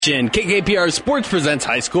KKPR Sports presents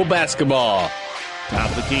high school basketball. Top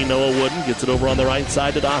of the key, Noah Wooden gets it over on the right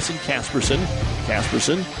side to Dawson Casperson.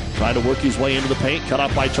 Casperson trying to work his way into the paint. Cut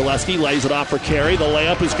off by Chalesky. Lays it off for Carey. The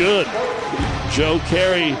layup is good. Joe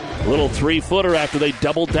Carey, little three-footer after they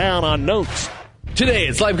doubled down on Noakes. Today,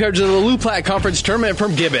 it's live coverage of the Lou Platte Conference Tournament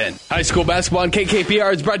from Gibbon. High school basketball on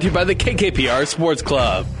KKPR is brought to you by the KKPR Sports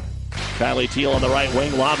Club. Kylie Teal on the right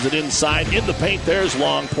wing, lobs it inside. In the paint, there's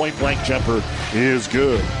long. Point-blank jumper is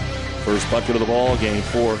good. First bucket of the ball game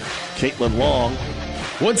for Caitlin Long.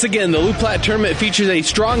 Once again, the Lou Platte Tournament features a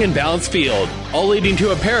strong and balanced field, all leading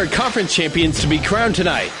to a pair of conference champions to be crowned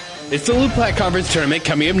tonight. It's the Lou Platte Conference Tournament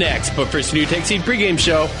coming up next, but first, a New Tech Seed pregame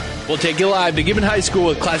show. We'll take you live to Gibbon High School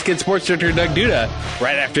with Class Kid Sports Director Doug Duda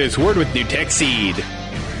right after this word with New Tech Seed.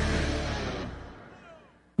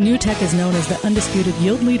 New Tech is known as the undisputed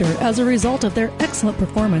yield leader as a result of their excellent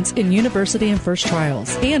performance in university and first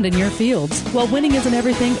trials and in your fields. While winning isn't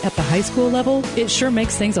everything at the high school level, it sure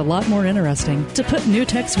makes things a lot more interesting. To put New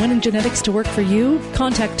Tech's winning genetics to work for you,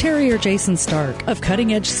 contact Terry or Jason Stark of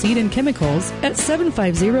Cutting Edge Seed and Chemicals at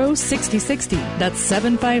 750-6060. That's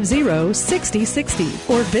 750-6060.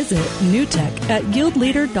 Or visit newtech at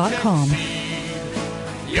yieldleader.com.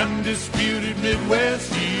 The undisputed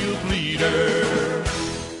Midwest yield leader.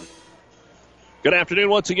 Good afternoon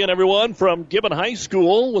once again, everyone, from Gibbon High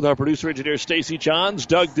School with our producer-engineer Stacy Johns,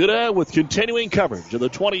 Doug Duda, with continuing coverage of the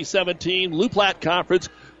 2017 Lou Platte Conference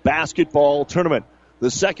Basketball Tournament. The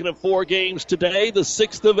second of 4 games today, the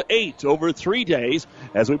 6th of 8 over 3 days,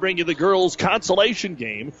 as we bring you the girls' consolation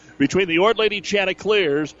game between the Ord Lady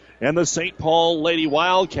Chanticleers and the St. Paul Lady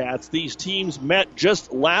Wildcats. These teams met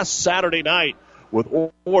just last Saturday night, with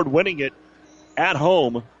Ord winning it at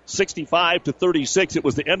home 65-36. It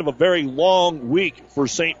was the end of a very long week for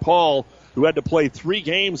St. Paul, who had to play 3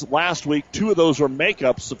 games last week. 2 of those were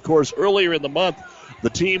makeups. Of course, earlier in the month, the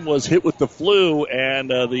team was hit with the flu, and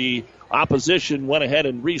the opposition went ahead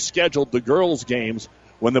and rescheduled the girls' games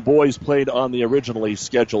when the boys played on the originally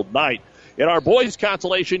scheduled night. In our boys'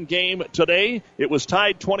 consolation game today, it was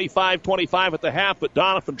tied 25-25 at the half, but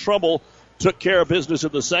Doniphan Trumbull took care of business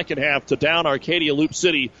in the second half to down Arcadia Loop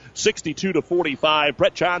City 62-45.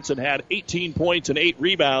 Brett Johnson had 18 points and 8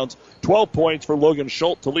 rebounds, 12 points for Logan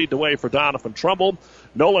Schultz to lead the way for Doniphan Trumbull.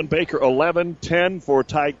 Nolan Baker 11, 10 for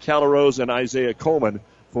Ty Calderose and Isaiah Coleman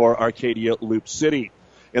for Arcadia Loop City.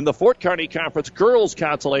 In the Fort Kearney Conference girls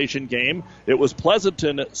consolation game, it was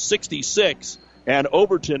Pleasanton 66 and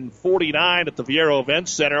Overton 49 at the Viero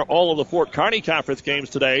Events Center. All of the Fort Kearney Conference games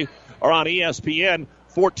today are on ESPN.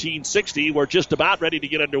 14-60. We're just about ready to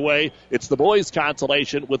get underway. It's the boys'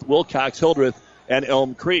 consolation with Wilcox, Hildreth, and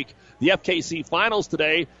Elm Creek. The FKC finals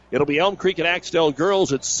today, it'll be Elm Creek and Axtell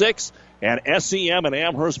girls at 6, and SEM and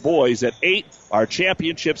Amherst boys at 8. Our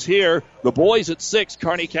championships here, the boys at 6,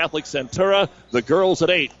 Kearney Catholic Centura, the girls at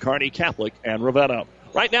 8, Kearney Catholic and Ravenna.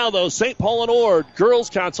 Right now, though, St. Paul and Ord, girls'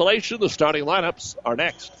 consolation. The starting lineups are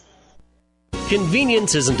next.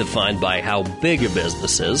 Convenience isn't defined by how big a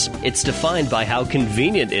business is. It's defined by how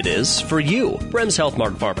convenient it is for you. Brems Health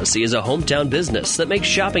Mart Pharmacy is a hometown business that makes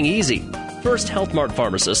shopping easy. First, Health Mart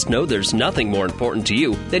pharmacists know there's nothing more important to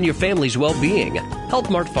you than your family's well-being. Health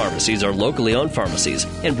Mart pharmacies are locally owned pharmacies,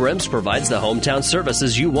 and Brems provides the hometown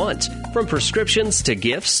services you want, from prescriptions to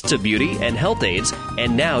gifts to beauty and health aids,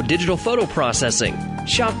 and now digital photo processing.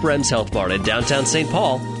 Shop Brems Health Mart in downtown St.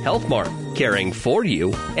 Paul. Health Mart, caring for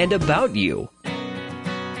you and about you.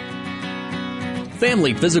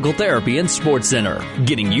 Family Physical Therapy and Sports Center,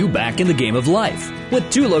 getting you back in the game of life.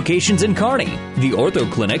 With 2 locations in Kearney, the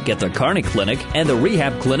Ortho Clinic at the Kearney Clinic and the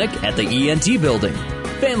Rehab Clinic at the ENT Building.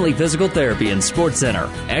 Family Physical Therapy and Sports Center,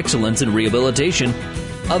 excellence in rehabilitation.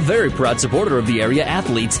 A very proud supporter of the area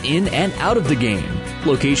athletes in and out of the game.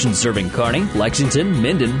 Locations serving Kearney, Lexington,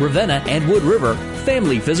 Minden, Ravenna, and Wood River.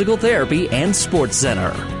 Family Physical Therapy and Sports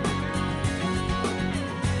Center.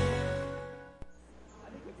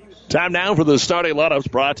 Time now for the starting lineups,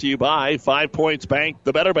 brought to you by 5 Points Bank,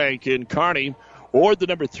 the better bank in Kearney. Ord, the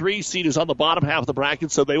number 3 seed, is on the bottom half of the bracket,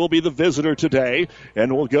 so they will be the visitor today.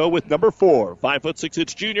 And we'll go with number 4,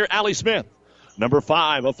 5'6" junior Allie Smith. Number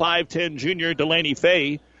 5, a 5'10" junior Delaney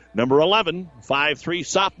Fay. Number 11, 5'3"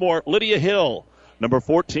 sophomore Lydia Hill. Number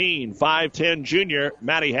 14, 5'10" junior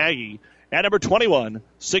Maddie Haggie. And number 21,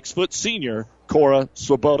 6' senior Cora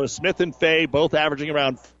Swoboda. Smith and Fay both averaging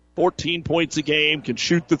around 14 points a game, can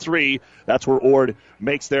shoot the 3. That's where Ord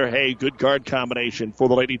makes their hay. Good guard combination for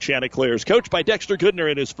the Lady Chanticleers. Coached by Dexter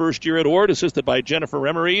Goodner in his first year at Ord, assisted by Jennifer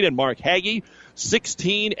Remereed and Mark Haggie.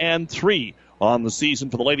 16-3 on the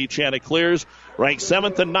season for the Lady Chanticleers, ranked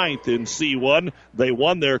 7th and 9th in C1. They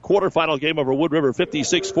won their quarterfinal game over Wood River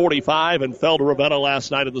 56-45 and fell to Ravenna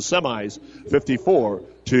last night in the semis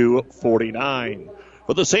 54-49.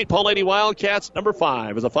 For the St. Paul Lady Wildcats, number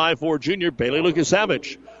 5 is a 5'4 junior, Bailey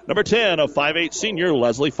Lukasevich. Number 10, a 5'8 senior,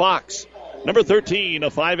 Leslie Fox. Number 13, a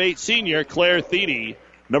 5'8 senior, Claire Thiede.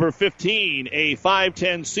 Number 15, a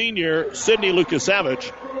 5'10 senior, Sydney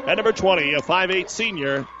Lukasevich. And number 20, a 5'8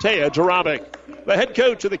 senior, Taya Jarabic. The head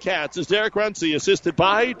coach of the Cats is Derek Runcie, assisted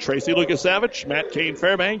by Tracy Lukasevich, Matt Kane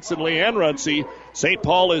Fairbanks, and Leanne Runcie. St.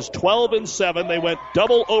 Paul is 12-7. They went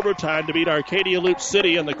double overtime to beat Arcadia Loop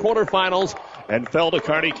City in the quarterfinals and fell to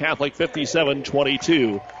Kearney Catholic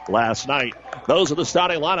 57-22 last night. Those are the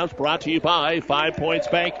starting lineups brought to you by 5 Points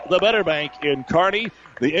Bank, the better bank in Kearney.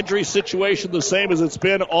 The injury situation the same as it's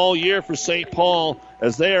been all year for St. Paul,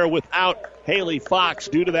 as they are without Haley Fox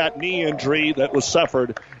due to that knee injury that was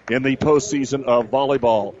suffered in the postseason of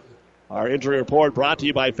volleyball. Our injury report brought to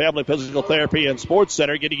you by Family Physical Therapy and Sports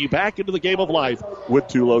Center, getting you back into the game of life with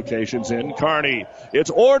 2 locations in Kearney.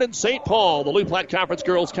 It's Ord and St. Paul, the Loup Platte Conference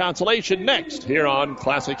Girls Consolation, next here on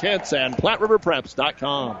Classic Hits and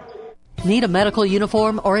PlatteRiverPreps.com. Need a medical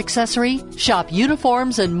uniform or accessory? Shop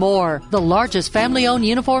Uniforms and More, the largest family-owned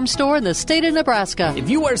uniform store in the state of Nebraska. If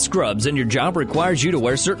you wear scrubs and your job requires you to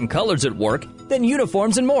wear certain colors at work, then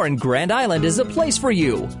Uniforms and More in Grand Island is a place for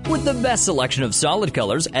you. With the best selection of solid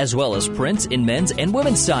colors as well as prints in men's and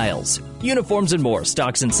women's styles. Uniforms and More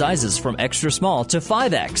stocks in sizes from extra small to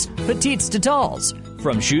 5X, petites to talls.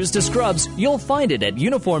 From shoes to scrubs, you'll find it at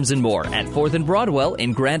Uniforms and More at 4th and Broadwell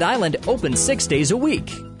in Grand Island, open 6 days a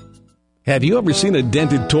week. Have you ever seen a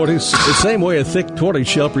dented tortoise? The same way a thick tortoise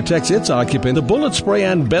shell protects its occupant, the bullet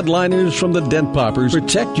spray-on bed liners from the Dent Poppers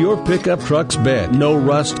protect your pickup truck's bed. No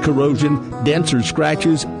rust, corrosion, dents, or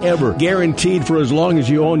scratches ever. Guaranteed for as long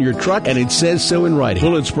as you own your truck, and it says so in writing.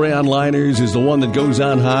 Bullet spray-on liners is the one that goes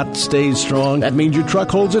on hot, stays strong. That means your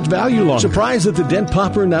truck holds its value longer. Surprised that the Dent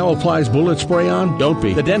Popper now applies bullet spray-on? Don't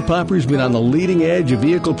be. The Dent Popper's been on the leading edge of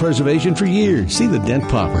vehicle preservation for years. See the Dent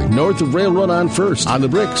Popper north of Railroad on First, on the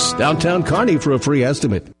Bricks, downtown Kearney for a free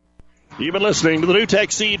estimate. You've been listening to the New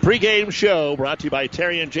Tech Seed pregame show, brought to you by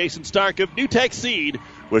Terry and Jason Stark of New Tech Seed,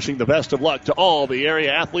 wishing the best of luck to all the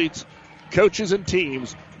area athletes, coaches, and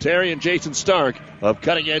teams. Terry and Jason Stark of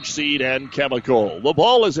Cutting Edge Seed and Chemical. The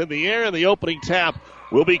ball is in the air, and the opening tap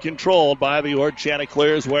will be controlled by the Ord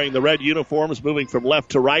Chanticleers wearing the red uniforms, moving from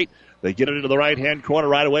left to right. They get it into the right-hand corner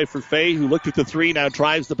right away for Faye, who looked at the 3, now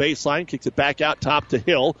drives the baseline, kicks it back out top to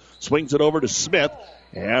Hill, swings it over to Smith,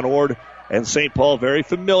 and Ord and St. Paul very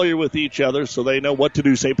familiar with each other, so they know what to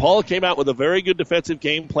do. St. Paul came out with a very good defensive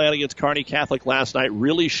game plan against Kearney Catholic last night,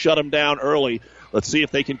 really shut them down early. Let's see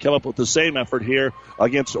if they can come up with the same effort here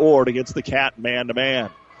against Ord, against the Cat man-to-man.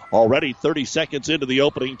 Already 30 seconds into the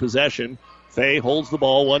opening possession, Faye holds the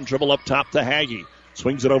ball, one dribble up top to Haggie.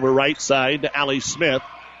 Swings it over right side to Allie Smith.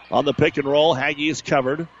 On the pick and roll, Haggie is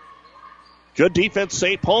covered. Good defense,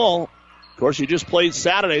 St. Paul. Of course, you just played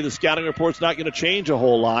Saturday. The scouting report's not going to change a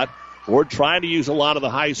whole lot. We're trying to use a lot of the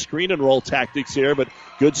high screen and roll tactics here, but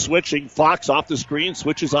good switching. Fox off the screen,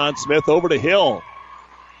 switches on Smith over to Hill.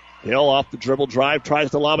 Hill off the dribble drive,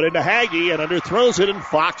 tries to lob it into Haggie, and underthrows it, and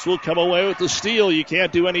Fox will come away with the steal. You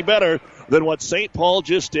can't do any better than what St. Paul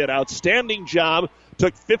just did. Outstanding job.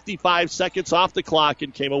 Took 55 seconds off the clock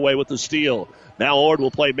and came away with the steal. Now Ord will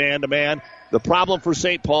play man-to-man. The problem for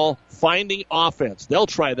St. Paul, finding offense. They'll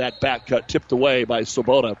try that back cut tipped away by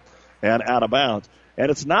Sobota and out of bounds. And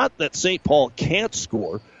it's not that St. Paul can't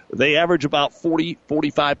score. They average about 40,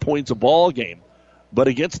 45 points a ball game. But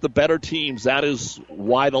against the better teams, that is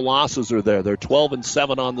why the losses are there. They're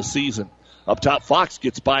 12-7 on the season. Up top, Fox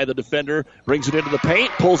gets by the defender, brings it into the paint,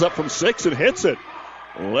 pulls up from 6 and hits it.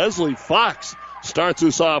 Leslie Fox starts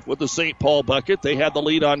us off with the St. Paul bucket. They had the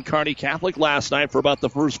lead on Kearney Catholic last night for about the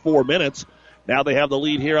first 4 minutes. Now they have the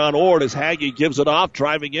lead here on Ord as Haggie gives it off,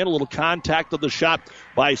 driving in. A little contact of the shot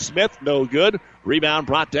by Smith. No good. Rebound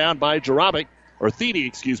brought down by Jarabic. Or Thiede,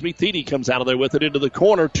 excuse me. Thiede comes out of there with it into the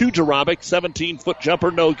corner to Jarabic. 17-foot jumper,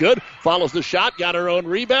 no good. Follows the shot, got her own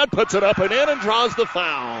rebound, puts it up and in, and draws the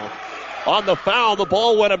foul. On the foul, the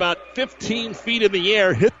ball went about 15 feet in the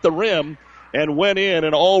air, hit the rim, and went in.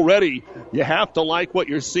 And already you have to like what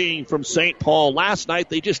you're seeing from St. Paul. Last night,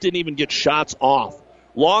 they just didn't even get shots off.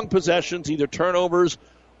 Long possessions, either turnovers,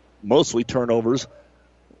 mostly turnovers,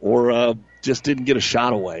 or just didn't get a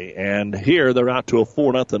shot away. And here they're out to a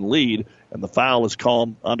 4-0 lead, and the foul is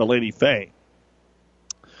called onto Lady Faye.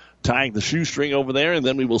 Tying the shoestring over there, and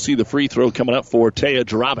then we will see the free throw coming up for Taya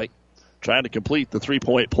Jarabic, trying to complete the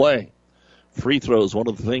three-point play. Free throws, one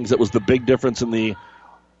of the things that was the big difference in the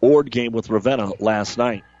Ord game with Ravenna last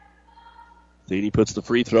night. Thiede puts the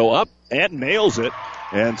free throw up and nails it.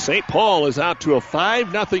 And St. Paul is out to a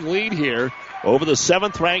 5-0 lead here over the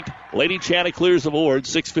 7th-ranked Lady Chanticleers of Ord.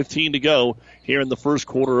 6:15 to go here in the first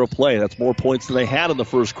quarter of play. That's more points than they had in the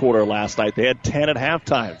first quarter last night. They had 10 at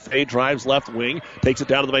halftime. Faye drives left wing, takes it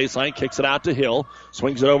down to the baseline, kicks it out to Hill,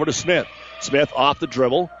 swings it over to Smith. Smith off the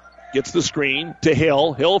dribble, gets the screen to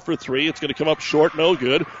Hill. Hill for three. It's going to come up short, no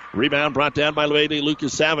good. Rebound brought down by Lady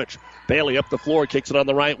Lucas Savage. Bailey up the floor, kicks it on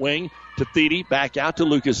the right wing to Thiede, back out to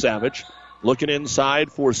Lucas Savage. Looking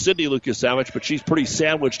inside for Sydney Lucas Savage, but she's pretty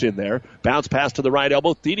sandwiched in there. Bounce pass to the right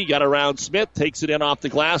elbow. Thiede got around Smith, takes it in off the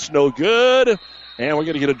glass, no good. And we're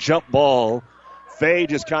going to get a jump ball. Faye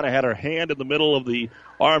just kind of had her hand in the middle of the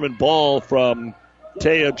arm and ball from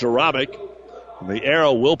Taya Jarabic. And the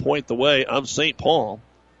arrow will point the way of St. Paul.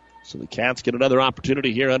 So the Cats get another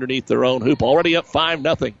opportunity here underneath their own hoop. Already up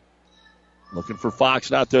 5-0. Looking for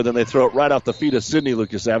Fox out there, then they throw it right off the feet of Sydney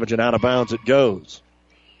Lucas Savage, and out of bounds it goes.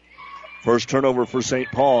 First turnover for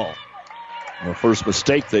St. Paul. The first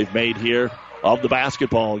mistake they've made here of the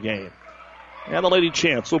basketball game. And the Lady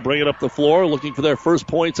Champs will bring it up the floor, looking for their first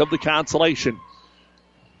points of the consolation.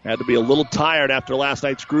 Had to be a little tired after last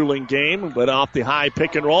night's grueling game, but off the high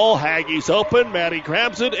pick and roll, Haggie's open. Maddie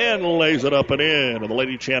grabs it and lays it up and in. And the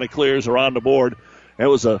Lady Chanticleers are on the board. It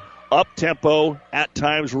was a up-tempo, at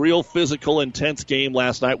times real physical, intense game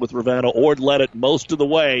last night with Ravenna. Ord led it most of the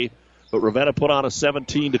way, but Ravenna put on a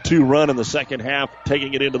 17-2 run in the second half,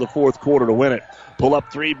 taking it into the fourth quarter to win it. Pull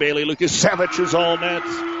up three, Bailey Lucas Savage is all nets.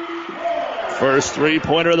 First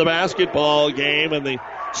three-pointer of the basketball game, and the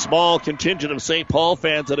small contingent of St. Paul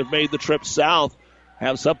fans that have made the trip south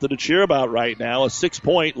have something to cheer about right now. A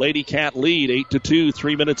 6-point Lady Cat lead, 8-2,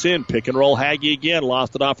 3 minutes in. Pick and roll, Haggie again,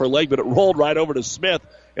 lost it off her leg, but it rolled right over to Smith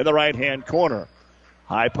in the right-hand corner.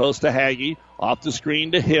 High post to Haggie, off the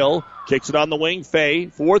screen to Hill, kicks it on the wing, Faye,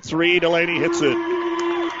 4-3, Delaney hits it.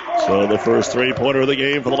 So the first three-pointer of the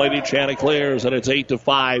game for the Lady Chanticleers, and it's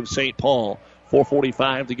 8-5 St. Paul.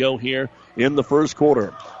 4:45 to go here in the first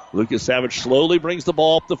quarter. Lucas Savage slowly brings the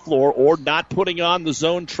ball up the floor, or not putting on the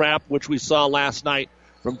zone trap, which we saw last night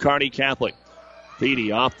from Kearney Catholic.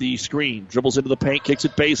 Thiede off the screen, dribbles into the paint, kicks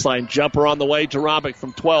it baseline, jumper on the way, Jarabic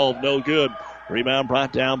from 12, no good. Rebound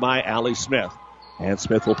brought down by Allie Smith. And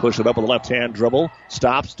Smith will push it up with a left-hand dribble.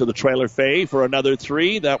 Stops to the trailer Faye for another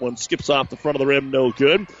three. That one skips off the front of the rim, no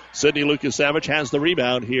good. Sydney Lucas Savage has the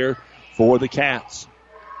rebound here for the Cats.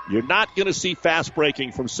 You're not going to see fast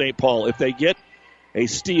breaking from St. Paul. If they get a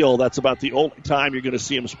steal, that's about the only time you're going to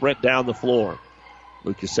see them sprint down the floor.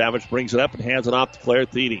 Lucas Savage brings it up and hands it off to Claire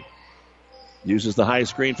Thiede. Uses the high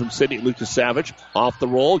screen from Sydney Lucas Savage. Off the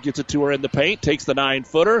roll, gets it to her in the paint, takes the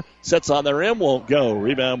 9-footer, sets on the rim, won't go.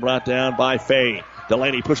 Rebound brought down by Faye.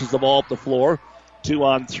 Delaney pushes the ball up the floor.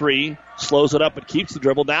 2-on-3, slows it up and keeps the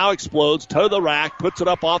dribble. Now explodes to the rack, puts it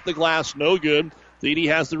up off the glass, no good. Thiede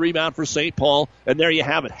has the rebound for St. Paul, and there you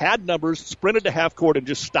have it. Had numbers, sprinted to half court, and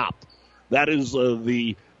just stopped. That is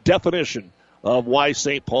the definition of why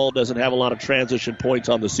St. Paul doesn't have a lot of transition points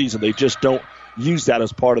on the season. They just don't use that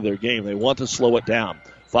as part of their game. They want to slow it down.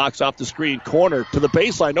 Fox off the screen, corner to the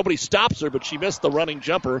baseline. Nobody stops her, but she missed the running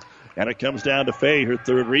jumper, and it comes down to Faye, her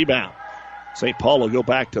third rebound. St. Paul will go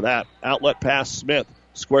back to that. Outlet pass, Smith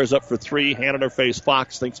squares up for three, hand in her face.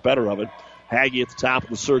 Fox thinks better of it. Haggie at the top of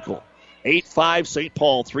the circle. 8-5 St.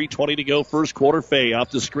 Paul, 3:20 to go, first quarter. Faye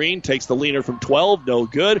off the screen, takes the leaner from 12, no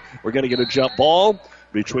good. We're going to get a jump ball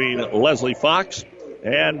between Leslie Fox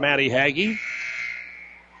and Maddie Haggie.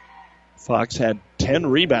 Fox had 10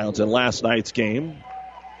 rebounds in last night's game.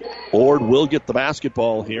 Ord will get the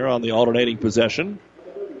basketball here on the alternating possession.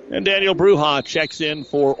 And Daniel Bruja checks in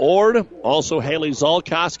for Ord. Also Haley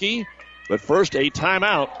Zolkowski. But first, a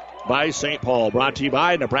timeout by St. Paul. Brought to you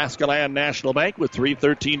by Nebraska Land National Bank with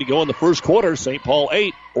 3:13 to go in the first quarter. St. Paul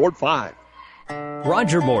 8, Ord 5.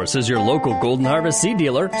 Roger Morse is your local Golden Harvest seed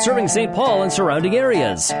dealer serving St. Paul and surrounding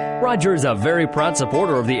areas. Roger is a very proud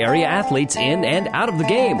supporter of the area athletes in and out of the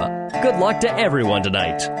game. Good luck to everyone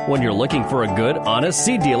tonight. When you're looking for a good, honest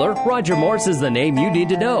seed dealer, Roger Morse is the name you need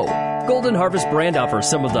to know. Golden Harvest brand offers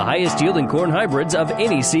some of the highest yielding corn hybrids of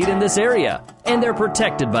any seed in this area, and they're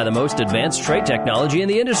protected by the most advanced trait technology in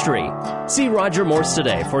the industry. See Roger Morse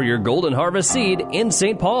today for your Golden Harvest seed in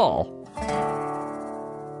St. Paul.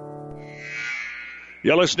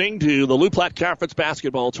 You're listening to the Lou Platte Conference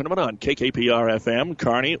Basketball Tournament on KKPR-FM,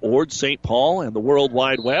 Kearney, Ord, St. Paul, and the World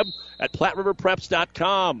Wide Web at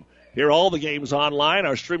PlatteRiverPreps.com. Hear all the games online.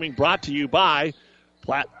 Our streaming brought to you by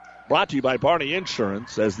Barney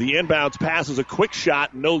Insurance, as the inbounds pass is a quick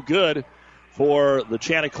shot, no good for the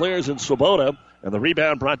Chanticleers in Swoboda. And the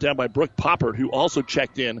rebound brought down by Brooke Poppert, who also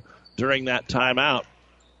checked in during that timeout.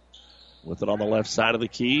 With it on the left side of the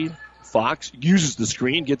key, Fox uses the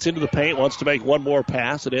screen, gets into the paint, wants to make one more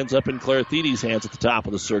pass. It ends up in Claire Thedy's hands at the top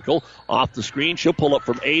of the circle. Off the screen, she'll pull up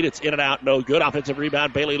from 8. It's in and out, no good. Offensive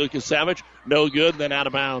rebound, Bailey Lucas-Savage, no good. Then out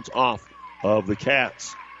of bounds, off of the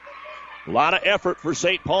Cats. A lot of effort for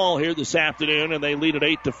St. Paul here this afternoon, and they lead at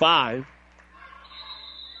 8-5.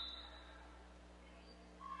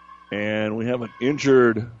 And we have an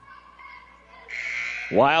injured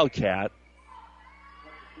Wildcat.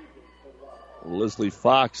 Leslie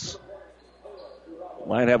Fox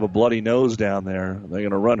might have a bloody nose down there. They're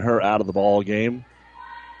going to run her out of the ball game.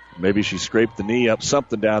 Maybe she scraped the knee up,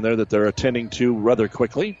 something down there that they're attending to rather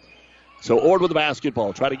quickly. So Ord with the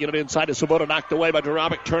basketball. Try to get it inside to Swoboda. Knocked away by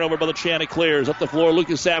Durabic. Turnover by the Chanticleers. Up the floor,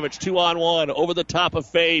 Lucas Savage. 2-on-1. Over the top of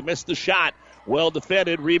Faye. Missed the shot. Well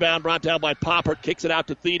defended. Rebound brought down by Poppert. Kicks it out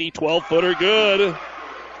to Thede. 12-footer good.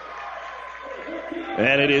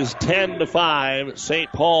 And it is 10-5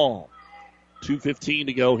 St. Paul. 2:15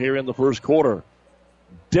 to go here in the first quarter.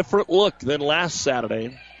 Different look than last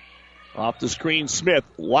Saturday. Off the screen, Smith.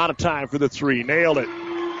 A lot of time for the three. Nailed it.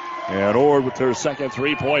 And Ord with her second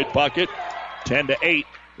three-point bucket. 10-8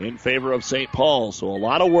 in favor of St. Paul. So a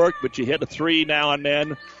lot of work, but you hit a three now and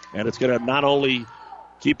then, and it's going to not only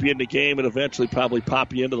keep you in the game and eventually probably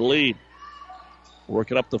pop you into the lead.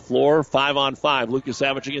 Working up the floor, 5-on-5. Lucas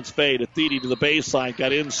Savage against Faye. To Thede to the baseline.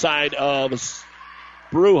 Got inside of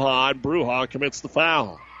Bruja, and Bruja commits the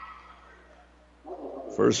foul.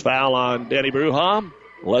 First foul on Danny Bruja.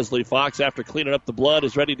 Leslie Fox, after cleaning up the blood,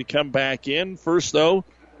 is ready to come back in. First, though,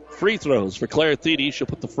 free throws for Claire Thede. She'll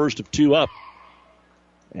put the first of two up.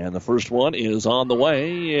 And the first one is on the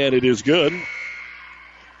way, and it is good.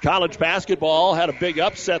 College basketball had a big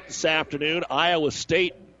upset this afternoon. Iowa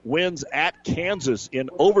State wins at Kansas in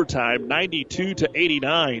overtime,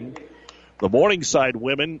 92-89. The Morningside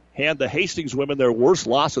women hand the Hastings women their worst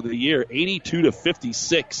loss of the year,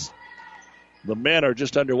 82-56. The men are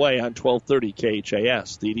just underway on 12:30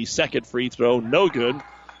 KHAS. Thede's second free throw, no good.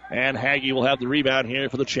 And Haggie will have the rebound here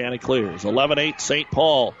for the Chanticleers. 11-8 St.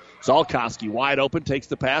 Paul. Zalkowski wide open, takes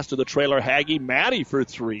the pass to the trailer Haggie. Maddie for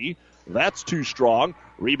three. That's too strong.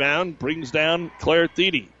 Rebound brings down Claire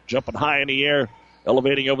Thede. Jumping high in the air,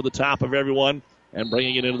 elevating over the top of everyone and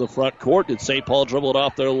bringing it into the front court. Did St. Paul dribble it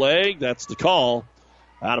off their leg? That's the call.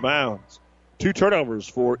 Out of bounds. 2 turnovers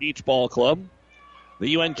for each ball club.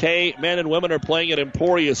 The UNK men and women are playing at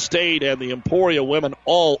Emporia State, and the Emporia women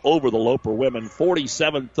all over the Loper women.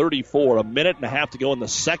 47-34, a minute and a half to go in the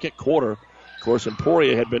second quarter. Of course,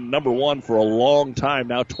 Emporia had been number one for a long time,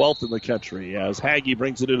 now 12th in the country. As Haggie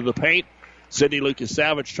brings it into the paint, Sydney Lucas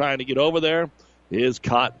Savage trying to get over there is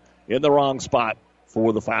caught in the wrong spot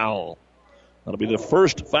for the foul. That'll be the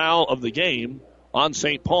first foul of the game on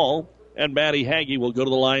St. Paul, and Maddie Haggie will go to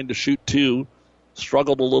the line to shoot two.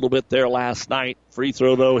 Struggled a little bit there last night. Free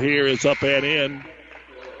throw, though, here is up and in.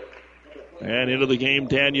 And into the game,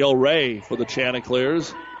 Danielle Ray for the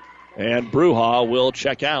Chanticleers. And Bruja will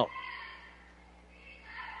check out.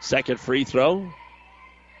 Second free throw.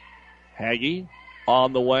 Haggie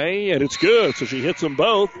on the way, and it's good. So she hits them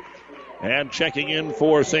both. And checking in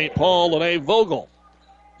for St. Paul, Lene Vogel.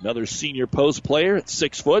 Another senior post player at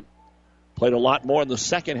 6 foot. Played a lot more in the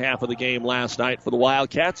second half of the game last night for the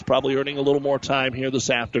Wildcats. Probably earning a little more time here this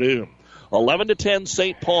afternoon. 11-10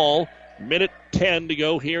 St. Paul. Minute 10 to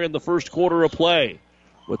go here in the first quarter of play.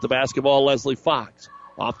 With the basketball, Leslie Fox.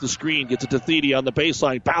 Off the screen, gets it to Thede on the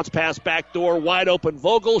baseline. Bounce pass back door, wide open.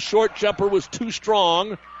 Vogel, short jumper was too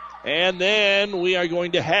strong. And then we are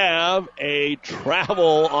going to have a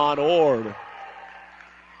travel on Ord.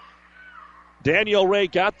 Danielle Ray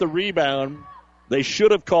got the rebound. They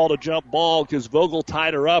should have called a jump ball because Vogel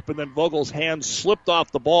tied her up, and then Vogel's hand slipped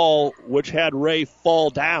off the ball, which had Ray fall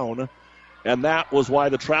down, and that was why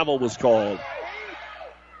the travel was called.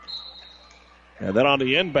 And then on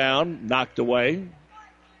the inbound, knocked away.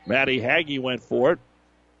 Maddie Haggie went for it.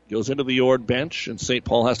 Goes into the Ord bench, and St.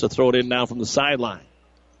 Paul has to throw it in now from the sideline.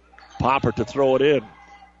 Popper to throw it in.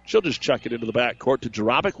 She'll just chuck it into the backcourt to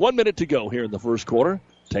Jarabic. 1 minute to go here in the first quarter.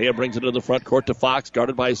 Taya brings it into the front court to Fox,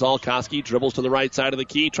 guarded by Zalkowski. Dribbles to the right side of the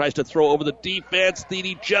key, tries to throw over the defense.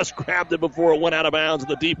 Thede just grabbed it before it went out of bounds in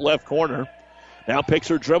the deep left corner. Now picks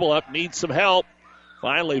her dribble up, needs some help.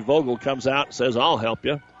 Finally, Vogel comes out and says, I'll help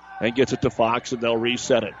you, and gets it to Fox, and they'll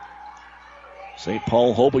reset it. St.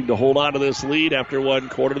 Paul hoping to hold on to this lead after one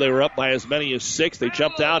quarter. They were up by as many as 6. They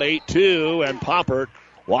jumped out 8-2, and Poppert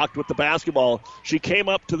walked with the basketball. She came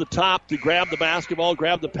up to the top to grab the basketball,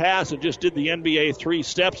 grab the pass, and just did the NBA 3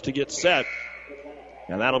 steps to get set.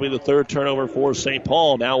 And that'll be the third turnover for St.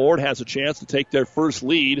 Paul. Now Ord has a chance to take their first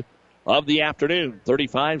lead of the afternoon.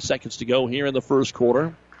 35 seconds to go here in the first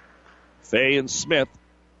quarter. Fay and Smith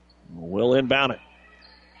will inbound it.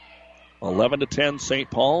 11-10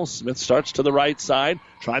 St. Paul. Smith starts to the right side,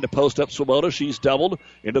 trying to post up Swoboda. She's doubled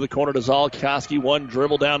into the corner to Zalkowski. One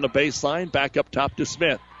dribble down the baseline, back up top to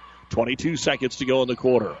Smith. 22 seconds to go in the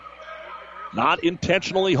quarter. Not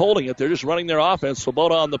intentionally holding it. They're just running their offense.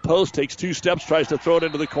 Swoboda on the post, takes 2 steps, tries to throw it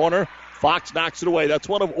into the corner. Fox knocks it away. That's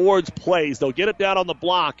one of Ord's plays. They'll get it down on the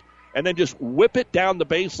block and then just whip it down the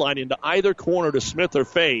baseline into either corner to Smith or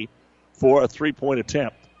Fay for a 3-point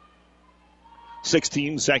attempt.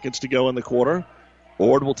 16 seconds to go in the quarter.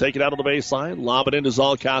 Ord will take it out of the baseline, lob it into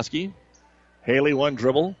Zalkowski. Haley one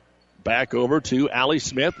dribble, back over to Allie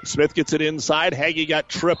Smith. Smith gets it inside. Hagee got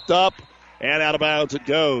tripped up, and out of bounds it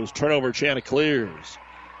goes. Turnover, Chanticleers.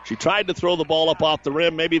 She tried to throw the ball up off the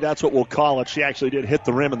rim. Maybe that's what we'll call it. She actually did hit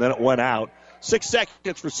the rim, and then it went out. 6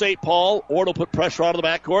 seconds for St. Paul. Ord will put pressure onto the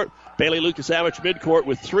backcourt. Bailey Lukasavich midcourt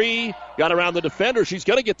with 3. Got around the defender. She's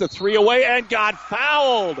going to get the 3 away and got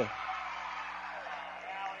fouled.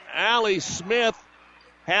 Allie Smith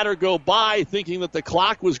had her go by thinking that the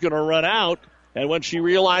clock was going to run out. And when she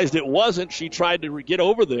realized it wasn't, she tried to get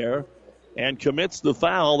over there and commits the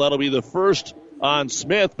foul. That'll be the first on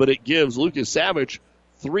Smith, but it gives Lukasavich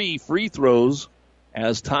 3 free throws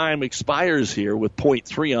as time expires here with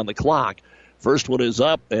 0.3 on the clock. First one is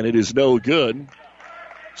up, and it is no good.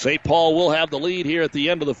 St. Paul will have the lead here at the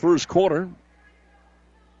end of the first quarter.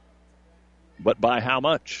 But by how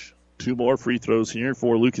much? 2 more free throws here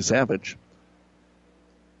for Lukasavich.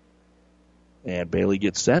 And Bailey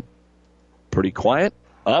gets set. Pretty quiet.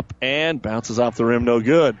 Up and bounces off the rim. No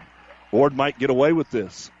good. Ord might get away with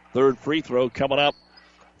this. Third free throw coming up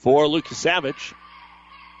for Lukasavich.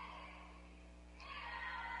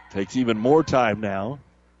 Takes even more time now.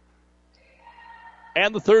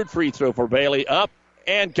 And the third free throw for Bailey. Up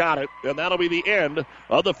and got it. And that'll be the end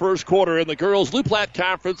of the first quarter in the girls' Loup Platte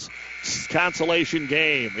Conference consolation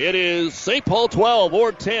game. It is St. Paul 12,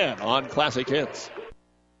 Ord 10 on Classic Hits.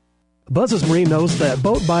 Buzz's Marine knows that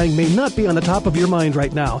boat buying may not be on the top of your mind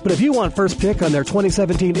right now, but if you want first pick on their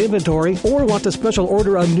 2017 inventory or want to special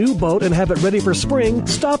order a new boat and have it ready for spring,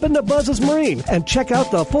 stop into Buzz's Marine and check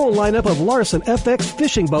out the full lineup of Larson FX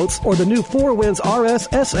fishing boats or the new Four Winds RS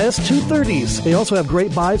SS 230s. They also have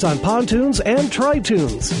great buys on pontoons and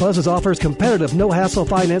tri-toons. Buzz's offers competitive no-hassle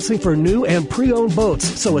financing for new and pre-owned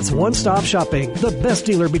boats, so it's one-stop shopping. The best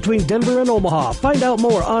dealer between Denver and Omaha. Find out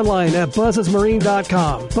more online at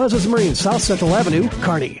buzzesmarine.com. Buzz's Marine, South Central Avenue,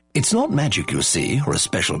 Kearney. It's not magic, you see, or a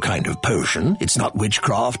special kind of potion. It's not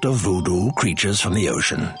witchcraft or voodoo, creatures from the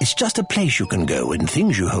ocean. It's just a place you can go when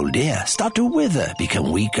things you hold dear start to wither,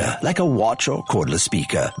 become weaker, like a watch or cordless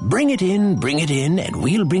speaker. Bring it in, and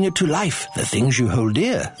we'll bring it to life. The things you hold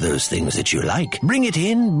dear, those things that you like. Bring it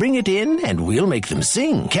in, and we'll make them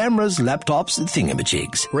sing. Cameras, laptops, and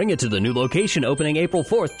thingamajigs. Bring it to the new location opening April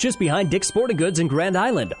 4th, just behind Dick's Sporting Goods in Grand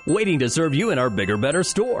Island. Waiting to serve you in our bigger, better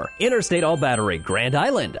store. Interstate All Battery, Grand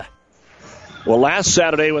Island. Well, last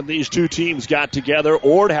Saturday when these two teams got together,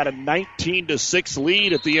 Ord had a 19-6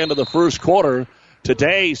 lead at the end of the first quarter.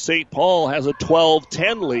 Today, St. Paul has a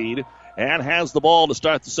 12-10 lead and has the ball to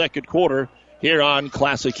start the second quarter here on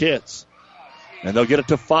Classic Hits. And they'll get it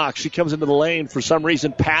to Fox. She comes into the lane, for some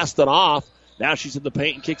reason passed it off. Now she's in the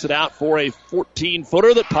paint and kicks it out for a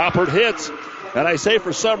 14-footer that Poppert hits. And I say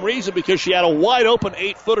for some reason because she had a wide-open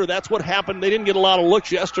 8-footer. That's what happened. They didn't get a lot of looks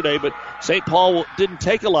yesterday, but St. Paul didn't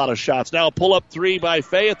take a lot of shots. Now a pull-up 3 by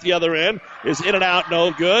Fay at the other end is in and out,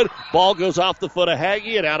 no good. Ball goes off the foot of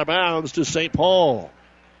Hagee and out of bounds to St. Paul.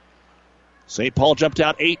 St. Paul jumped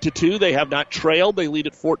out 8-2. They have not trailed. They lead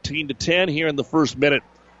at 14-10 here in the first minute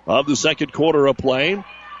of the second quarter of play.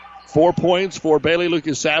 4 points for Bailey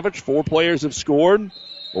Lukasavich. 4 players have scored.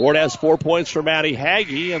 Ord has 4 points for Maddie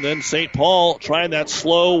Hagee, and then St. Paul trying that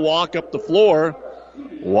slow walk up the floor,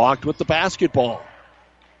 walked with the basketball.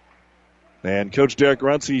 And Coach Derek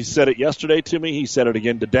Runcie said it yesterday to me. He said it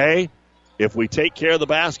again today. If we take care of the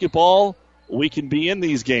basketball, we can be in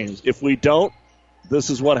these games. If we don't, this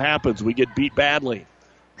is what happens. We get beat badly.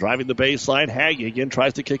 Driving the baseline, Hagee again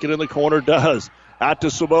tries to kick it in the corner, does. Out to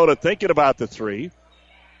Swoboda, thinking about the 3.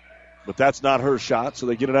 But that's not her shot, so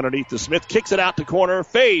they get it underneath to Smith. Kicks it out to corner.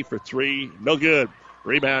 Fay for 3. No good.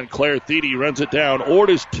 Rebound, Claire Thiede runs it down. Ord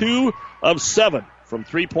is 2 of 7 from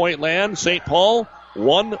three-point land. St. Paul,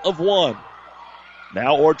 1 of 1.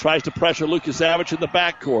 Now Ord tries to pressure Lukasavich in the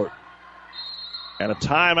backcourt. And a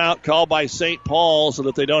timeout called by St. Paul so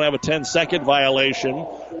that they don't have a 10-second violation.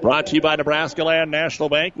 Brought to you by Nebraska Land National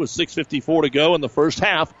Bank with 6:54 to go in the first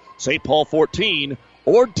half. St. Paul 14,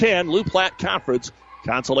 Ord 10, Loup Platte Conference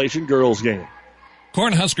Consolation Girls Game.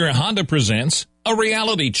 Cornhusker Honda presents a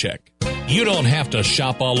reality check. You don't have to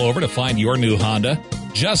shop all over to find your new Honda.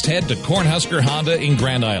 Just head to Cornhusker Honda in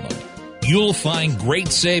Grand Island. You'll find great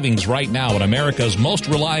savings right now on America's most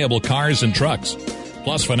reliable cars and trucks.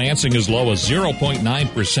 Plus financing as low as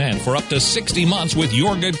 0.9% for up to 60 months with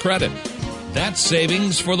your good credit. That's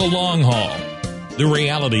savings for the long haul. The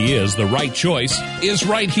reality is the right choice is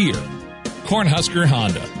right here. Cornhusker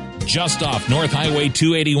Honda, just off North Highway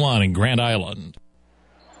 281 in Grand Island.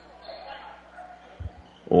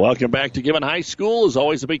 Welcome back to Gibbon High School. As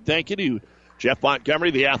always, a big thank you to Jeff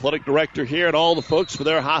Montgomery, the athletic director here, and all the folks for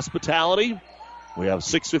their hospitality. We have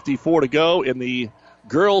 6:54 to go in the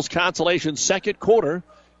girls' consolation second quarter.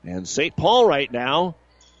 And St. Paul right now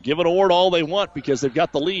giving Ord all they want because they've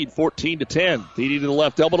got the lead 14-10. Thiede to the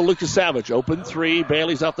left elbow to Lucas Savage. Open three.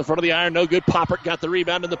 Bailey's off the front of the iron. No good. Poppert got the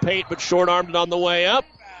rebound in the paint, but short-armed it on the way up.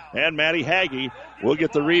 And Maddie Hagee will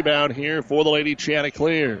get the rebound here for the Lady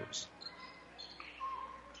Chanticleers.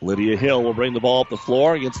 Lydia Hill will bring the ball up the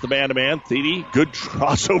floor against the man-to-man. Thiede, good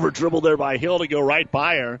crossover dribble there by Hill to go right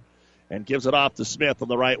by her and gives it off to Smith on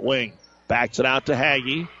the right wing. Backs it out to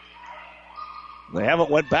Hagee. They haven't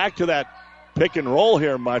went back to that pick and roll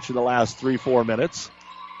here much in the last 3-4 minutes.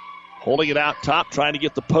 Holding it out top, trying to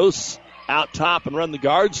get the posts out top and run the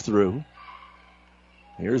guards through.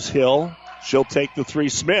 Here's Hill. She'll take the three.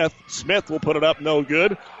 Smith will put it up, no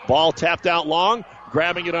good. Ball tapped out long.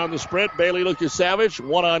 Grabbing it on the sprint, Bailey Lucas Savage,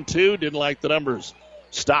 1-on-2, didn't like the numbers.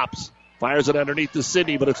 Stops, fires it underneath to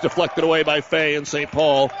Sydney, but it's deflected away by Fay, and St.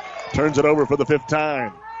 Paul turns it over for the fifth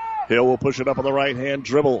time. Hill will push it up on the right-hand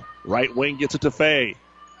dribble. Right wing gets it to Fay.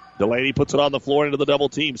 Delaney puts it on the floor into the double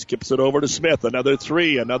team, skips it over to Smith. Another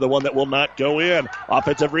three, another one that will not go in.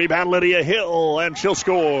 Offensive rebound, Lydia Hill, and she'll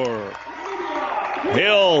score.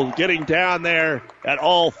 Hill getting down there at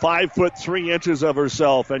all 5'3" of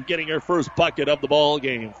herself and getting her first bucket of the ball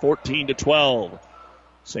game, 14-12.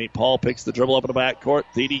 St. Paul picks the dribble up in the backcourt.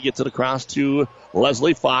 Thiede gets it across to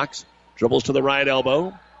Leslie Fox. Dribbles to the right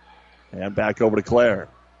elbow. And back over to Claire.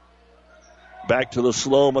 Back to the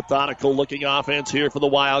slow, methodical looking offense here for the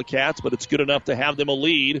Wildcats, but it's good enough to have them a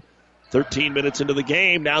lead. 13 minutes into the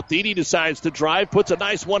game. Now Thiede decides to drive, puts a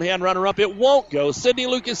nice one-hand runner up. It won't go. Sydney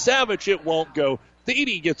Lucas Savage, it won't go.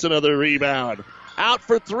 Thiede gets another rebound. Out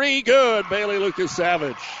for three, good. Bailey Lucas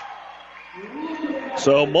Savage.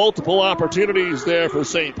 So multiple opportunities there for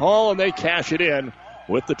St. Paul, and they cash it in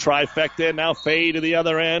with the trifecta. Now Fay to the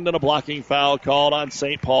other end, and a blocking foul called on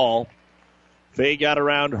St. Paul. Fay got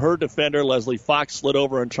around her defender. Leslie Fox slid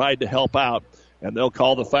over and tried to help out, and they'll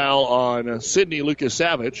call the foul on Sydney Lucas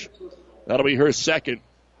Savage. That'll be her second.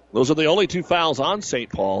 Those are the only two fouls on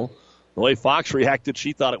St. Paul. The way Fox reacted,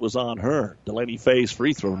 she thought it was on her. Delaney Fay's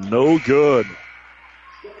free throw, no good.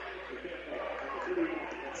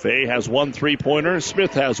 Fay has one three-pointer.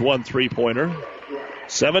 Smith has one three-pointer.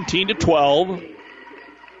 17-12.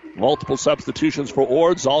 Multiple substitutions for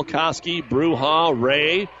Ord. Zalkowski, Bruja,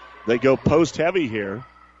 Ray. They go post-heavy here.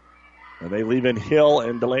 And they leave in Hill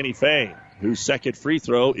and Delaney Fay, whose second free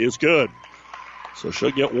throw is good. So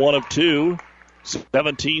she'll get one of two.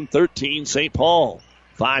 17-13 St. Paul.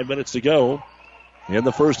 5 minutes to go in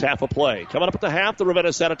the first half of play. Coming up at the half, the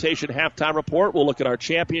Ravenna Sanitation halftime report. We'll look at our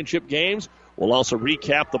championship games. We'll also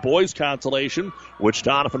recap the boys' consolation, which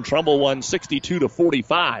Doniphan Trumbull won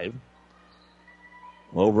 62-45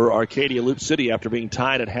 over Arcadia Loop City after being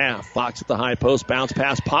tied at half. Fox at the high post, bounce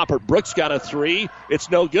pass, Poppert. Brooks got a three.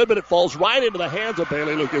 It's no good, but it falls right into the hands of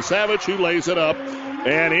Bailey Lucas Savage, who lays it up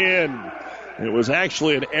and in. It was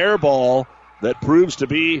actually an air ball that proves to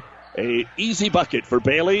be a easy bucket for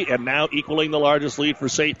Bailey, and now equaling the largest lead for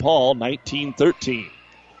St. Paul, 19-13.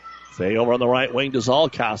 Fay over on the right wing to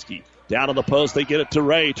Zalkowski. Down on the post, they get it to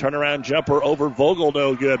Ray. Turnaround jumper over Vogel,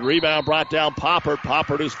 no good. Rebound brought down Poppert.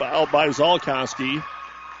 Poppert is fouled by Zalkowski.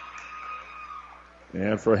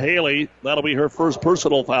 And for Haley, that'll be her first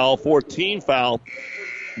personal foul, 14th foul.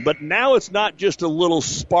 But now it's not just a little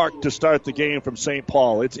spark to start the game from St.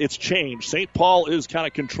 Paul. It's changed. St. Paul is kind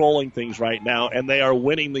of controlling things right now, and they are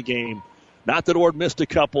winning the game. Not that Ord missed a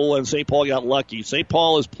couple and St. Paul got lucky. St.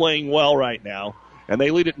 Paul is playing well right now, and they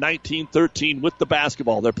lead at 19-13 with the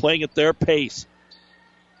basketball. They're playing at their pace.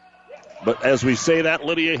 But as we say that,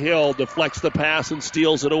 Lydia Hill deflects the pass and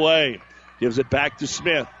steals it away. Gives it back to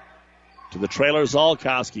Smith. To the trailer,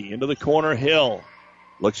 Zalkowski. Into the corner, Hill.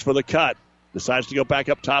 Looks for the cut. Decides to go back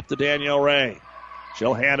up top to Danielle Ray.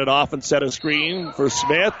 She'll hand it off and set a screen for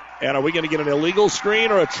Smith. And are we going to get an illegal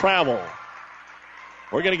screen or a travel?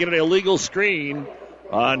 We're going to get an illegal screen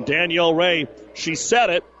on Danielle Ray. She set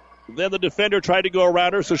it. Then the defender tried to go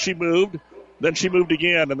around her, so she moved. Then she moved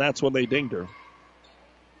again, and that's when they dinged her.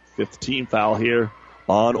 5th team foul here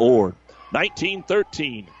on Ord.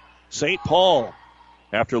 19-13. St. Paul,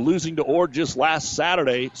 after losing to Ord just last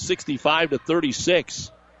Saturday,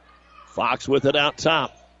 65-36. Fox with it out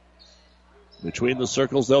top. Between the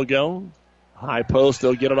circles they'll go. High post,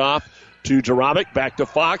 they'll get it off to Jarabic. Back to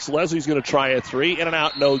Fox. Leslie's going to try a three. In and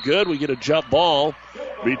out, no good. We get a jump ball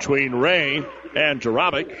between Ray and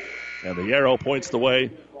Jarabic. And the arrow points the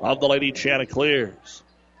way of the Lady Chanticleers.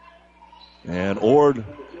 And Ord,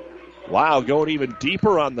 wow, going even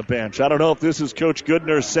deeper on the bench. I don't know if this is Coach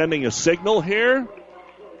Goodner sending a signal here.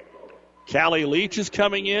 Callie Leach is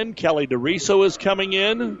coming in. Kelly DeRiso is coming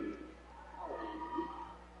in.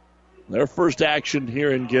 Their first action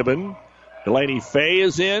here in Gibbon. Delaney Fay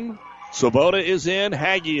is in. Swoboda is in.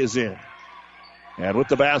 Haggie is in. And with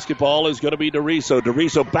the basketball is going to be DeRiso.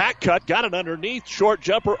 DeRiso back cut. Got it underneath. Short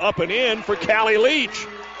jumper up and in for Callie Leach.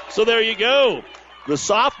 So there you go. The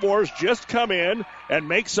sophomores just come in and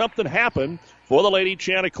make something happen for the Lady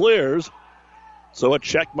Chanticleers. So a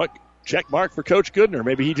check mark for Coach Goodner.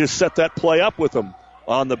 Maybe he just set that play up with them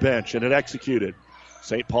on the bench and it executed.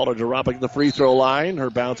 St. Paul to Jarabic at the free throw line. Her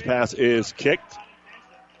bounce pass is kicked.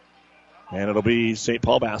 And it'll be St.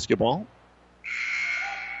 Paul basketball.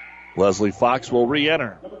 Leslie Fox will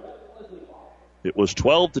re-enter. It was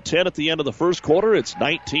 12-10 at the end of the first quarter. It's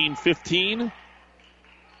 19-15.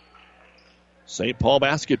 St. Paul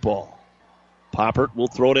basketball. Poppert will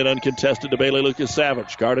throw it in uncontested to Bailey Lucas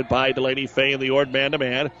Savage. Guarded by Delaney Fay in the Ord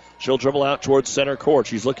man-to-man. She'll dribble out towards center court.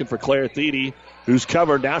 She's looking for Claire Thiede, who's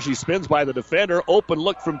covered. Now she spins by the defender. Open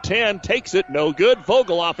look from 10. Takes it. No good.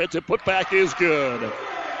 Vogel offensive putback is good.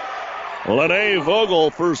 Lene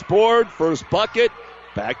Vogel, first board, first bucket.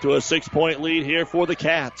 Back to a 6-point lead here for the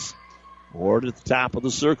Cats. Ord at the top of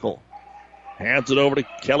the circle. Hands it over to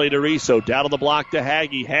Kelly DeRiso. Down on the block to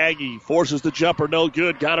Haggie. Haggie forces the jumper. No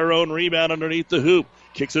good. Got her own rebound underneath the hoop.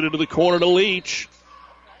 Kicks it into the corner to Leach.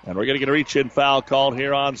 And we're going to get a reach-in foul called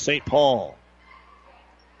here on St. Paul.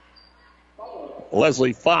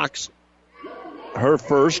 Leslie Fox, her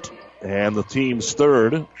first, and the team's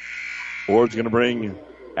third. Ord's going to bring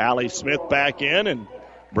Allie Smith back in and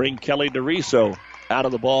bring Kelly DeRiso out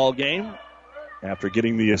of the ball game after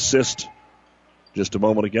getting the assist just a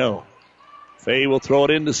moment ago. Fay will throw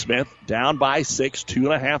it into Smith. Down by 6.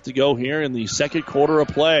 2.5 to go here in the second quarter of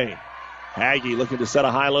play. Haggie looking to set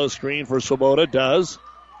a high-low screen for Swoboda. Does.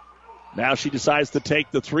 Now she decides to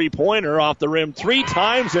take the three-pointer off the rim 3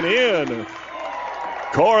 times and in.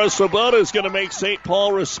 Cora Swoboda is going to make St.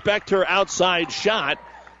 Paul respect her outside shot.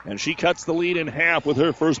 And she cuts the lead in half with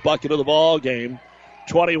her first bucket of the ball game.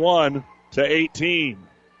 21-18.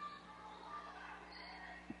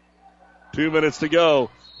 2 minutes to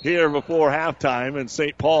go here before halftime, and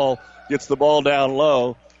St. Paul gets the ball down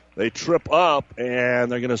low. They trip up,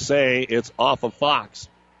 and they're going to say it's off of Fox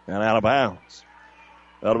and out of bounds.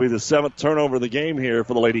 That'll be the 7th turnover of the game here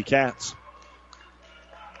for the Lady Cats.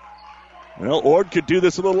 Well, Ord could do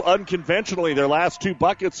this a little unconventionally. Their last 2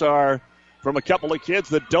 buckets are from a couple of kids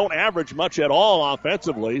that don't average much at all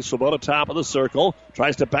offensively. Swoboda top of the circle.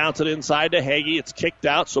 Tries to bounce it inside to Haggie. It's kicked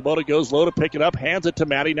out. Swoboda goes low to pick it up. Hands it to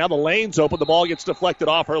Maddie. Now the lane's open. The ball gets deflected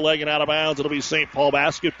off her leg and out of bounds. It'll be St. Paul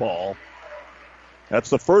basketball. That's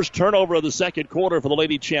the first turnover of the second quarter for the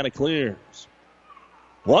Lady Chanticleers.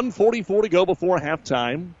 1:44 to go before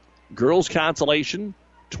halftime. Girls consolation,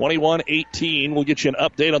 21-18. We'll get you an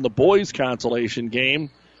update on the boys consolation game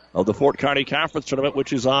of the Fort Kearney Conference Tournament,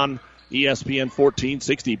 which is on ESPN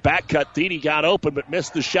 1460. Back cut. Thiede got open but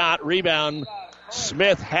missed the shot. Rebound.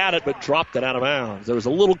 Smith had it but dropped it out of bounds. There was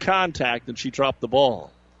a little contact and she dropped the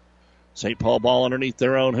ball. St. Paul ball underneath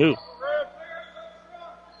their own hoop.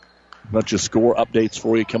 Bunch of score updates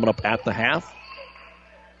for you coming up at the half.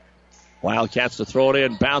 Wildcats to throw it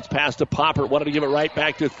in. Bounce pass to Poppert. Wanted to give it right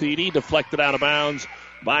back to Thiede. Deflected out of bounds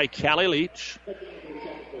by Callie Leach.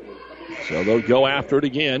 So they'll go after it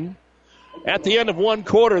again. At the end of one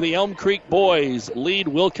quarter, the Elm Creek boys lead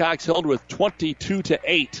Wilcox-Hildreth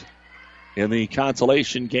 22-8 in the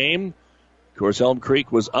consolation game. Of course, Elm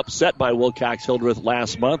Creek was upset by Wilcox-Hildreth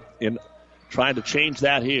last month in trying to change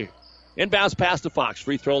that here. Inbounds pass to Fox.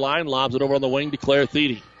 Free throw line. Lobs it over on the wing to Claire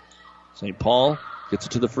Thiede. St. Paul gets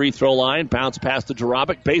it to the free throw line. Bounce pass to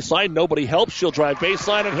Jarabic. Baseline. Nobody helps. She'll drive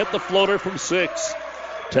baseline and hit the floater from 6.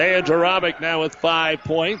 Taya Jarabic now with 5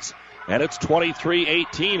 points. And it's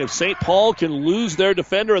 23-18. If St. Paul can lose their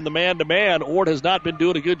defender in the man-to-man, Ord has not been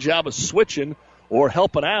doing a good job of switching or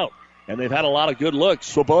helping out. And they've had a lot of good looks.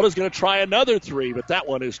 Swoboda's going to try another 3, but that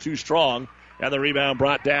one is too strong. And the rebound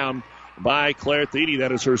brought down by Claire Thiede.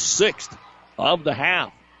 That is her 6th of the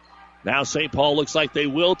half. Now St. Paul looks like they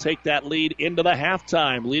will take that lead into the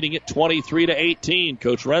halftime, leading it 23-18.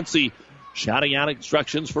 Coach Runcie shouting out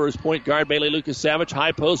instructions for his point guard, Bailey Lucas-Savage.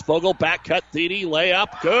 High post, Vogel, back cut, Thiede,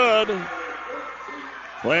 layup, good.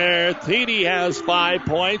 Claire Thiede has 5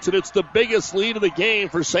 points, and it's the biggest lead of the game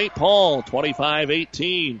for St. Paul,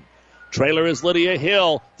 25-18. Trailer is Lydia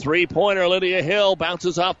Hill. Three-pointer, Lydia Hill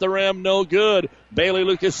bounces off the rim, no good. Bailey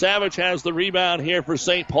Lucas-Savage has the rebound here for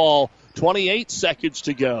St. Paul. 28 seconds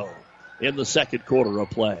to go in the second quarter of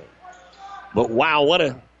play. But wow,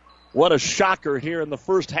 what a shocker here in the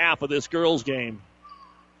first half of this girls' game.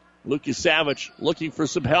 Lucas-Savage looking for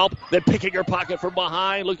some help, then picking her pocket from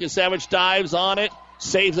behind. Lucas-Savage dives on it,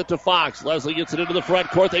 saves it to Fox. Leslie gets it into the front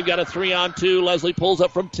court. They've got a 3-on-2. Leslie pulls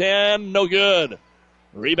up from 10, no good.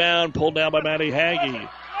 Rebound pulled down by Maddie Hagee.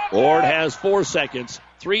 Ord has 4 seconds,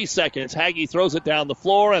 3 seconds. Hagee throws it down the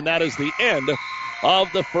floor, and that is the end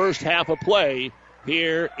of the first half of play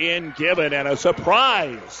here in Gibbon. And a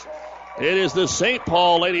surprise. It is the St.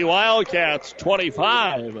 Paul Lady Wildcats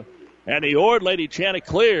 25 and the Ord Lady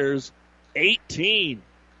Chanticleers 18.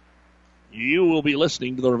 You will be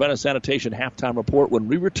listening to the Ravenna Sanitation Halftime Report when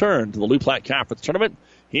we return to the Lou Platte Conference Tournament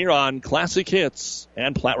here on Classic Hits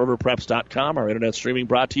and PlatteRiverPreps.com. Our internet streaming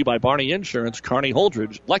brought to you by Barney Insurance, Kearney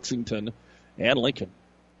Holdridge, Lexington, and Lincoln.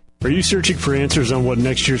 Are you searching for answers on what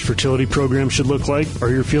next year's fertility program should look like?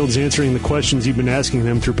 Are your fields answering the questions you've been asking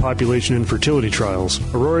them through population and fertility trials?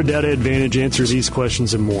 Aurora Data Advantage answers these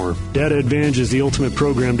questions and more. Data Advantage is the ultimate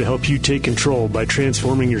program to help you take control by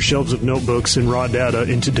transforming your shelves of notebooks and raw data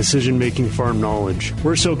into decision-making farm knowledge.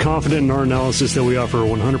 We're so confident in our analysis that we offer a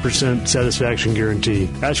 100% satisfaction guarantee.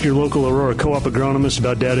 Ask your local Aurora Co-op agronomist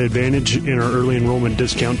about Data Advantage and our early enrollment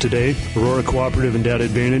discount today. Aurora Cooperative and Data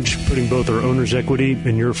Advantage, putting both our owner's equity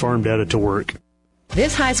and your farm data to work.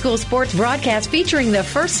 This high school sports broadcast featuring the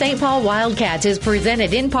first St. Paul Wildcats is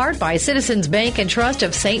presented in part by Citizens Bank and Trust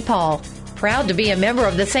of St. Paul. Proud to be a member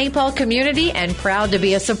of the St. Paul community and proud to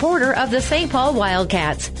be a supporter of the St. Paul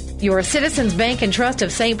Wildcats. Your Citizens Bank and Trust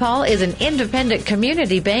of St. Paul is an independent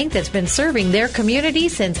community bank that's been serving their community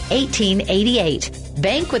since 1888.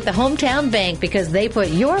 Bank with the hometown bank because they put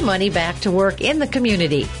your money back to work in the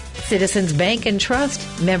community. Citizens Bank and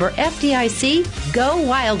Trust, member FDIC, go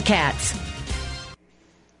Wildcats.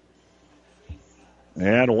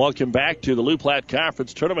 And welcome back to the Lou Platte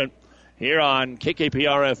Conference Tournament here on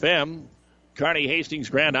KKPR-FM, Kearney, Hastings,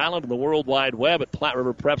 Grand Island, and the World Wide Web at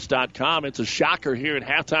PlatteRiverPreps.com. It's a shocker here at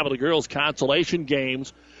halftime of the girls' consolation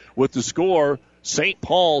games with the score St.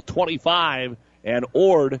 Paul 25 and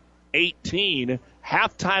Ord 18.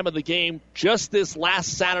 Halftime of the game just this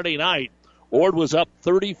last Saturday night. Ord was up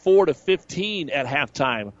 34-15 at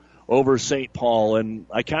halftime over St. Paul. And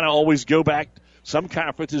I kind of always go back. Some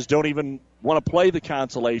conferences don't even want to play the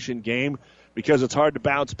consolation game because it's hard to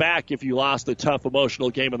bounce back if you lost a tough emotional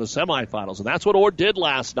game in the semifinals. And that's what Ord did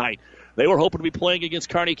last night. They were hoping to be playing against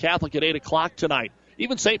Kearney Catholic at 8 o'clock tonight.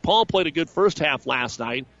 Even St. Paul played a good first half last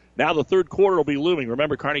night. Now the third quarter will be looming.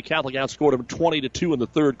 Remember, Kearney Catholic outscored them 20-2 in the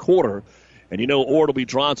third quarter. And you know Ord will be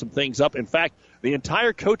drawing some things up. In fact, the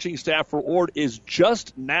entire coaching staff for Ord is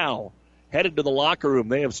just now headed to the locker room.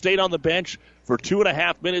 They have stayed on the bench for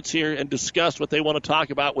 2.5 minutes here and discussed what they want to talk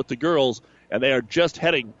about with the girls, and they are just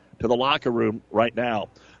heading to the locker room right now.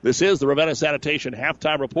 This is the Ravenna Sanitation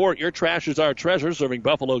Halftime Report. Your trash is our treasure, serving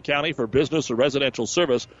Buffalo County for business or residential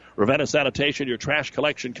service. Ravenna Sanitation, your trash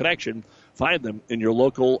collection connection. Find them in your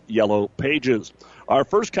local yellow pages. Our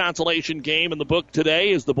first consolation game in the book today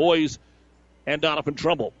is the boys and Doniphan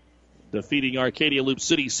Trumbull, defeating Arcadia Loop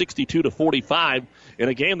City 62-45 in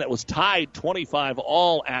a game that was tied 25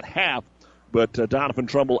 all at half. But Doniphan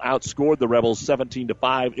Trumbull outscored the Rebels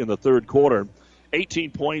 17-5 in the third quarter.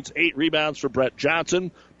 18 points, 8 rebounds for Brett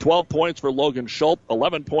Johnson, 12 points for Logan Schultz,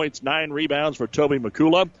 11 points, 9 rebounds for Toby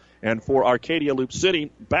McCula. And for Arcadia Loop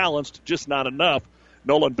City, balanced, just not enough.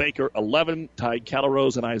 Nolan Baker, 11, Ty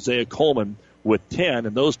Callarose and Isaiah Coleman with 10.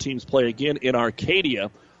 And those teams play again in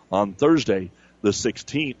Arcadia on Thursday, the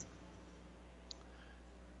 16th.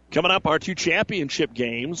 Coming up, our two championship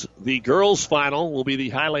games. The girls' final will be the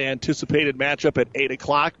highly anticipated matchup at 8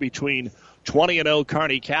 o'clock between 20-0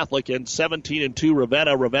 Kearney Catholic and 17-2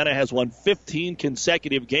 Ravenna. Ravenna has won 15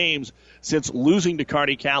 consecutive games since losing to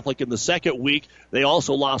Kearney Catholic in the second week. They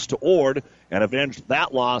also lost to Ord and avenged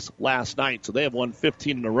that loss last night, so they have won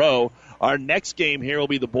 15 in a row. Our next game here will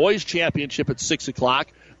be the boys' championship at 6 o'clock.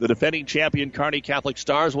 The defending champion Kearney Catholic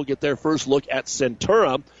Stars will get their first look at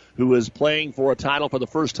Centura, who is playing for a title for the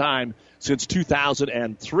first time since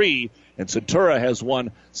 2003. And Centura has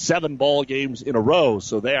won 7 ball games in a row,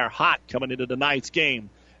 so they are hot coming into tonight's game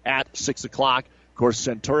at 6 o'clock. Of course,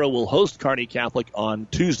 Centura will host Kearney Catholic on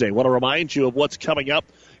Tuesday. I want to remind you of what's coming up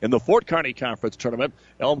in the Fort Kearney Conference Tournament.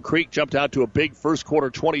 Elm Creek jumped out to a big first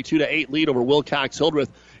quarter 22-8 lead over Wilcox-Hildreth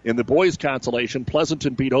in the boys' consolation.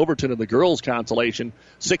 Pleasanton beat Overton in the girls' consolation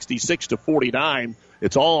 66-49.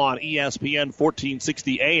 It's all on ESPN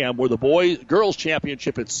 1460 AM, where the girls'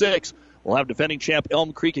 championship at 6. We'll have defending champ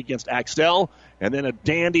Elm Creek against Axtell, and then a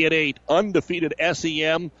dandy at 8, undefeated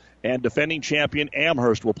SEM and defending champion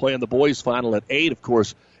Amherst will play in the boys' final at 8. Of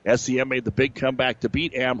course, SEM made the big comeback to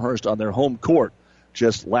beat Amherst on their home court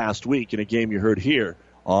just last week in a game you heard here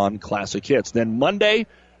on Classic Hits. Then Monday,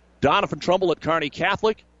 Donovan Trumbull at Kearney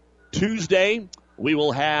Catholic. Tuesday, we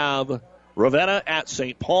will have Ravenna at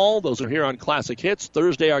St. Paul. Those are here on Classic Hits.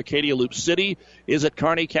 Thursday, Arcadia Loop City is at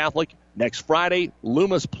Kearney Catholic. Next Friday,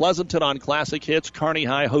 Loomis Pleasanton on Classic Hits. Kearney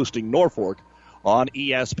High hosting Norfolk on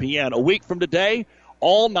ESPN. A week from today,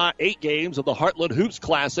 all 8 games of the Heartland Hoops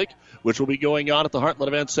Classic, which will be going on at the Heartland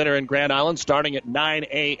Event Center in Grand Island, starting at 9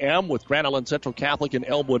 a.m. with Grand Island Central Catholic and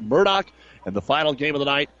Elmwood Murdoch. And the final game of the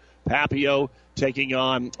night, Papio taking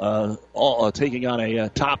on a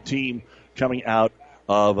top team coming out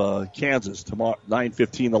of Kansas tomorrow,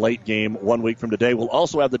 9:15, the late game 1 week from today. We'll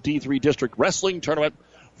also have the D3 District Wrestling Tournament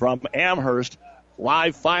from Amherst.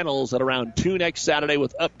 Live finals at around 2 next Saturday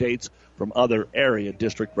with updates from other area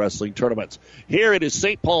district wrestling tournaments. Here it is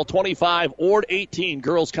St. Paul 25, Ord 18,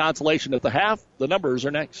 girls consolation at the half. The numbers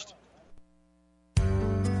are next.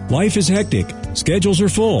 Life is hectic. Schedules are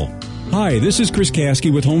full. Hi, this is Chris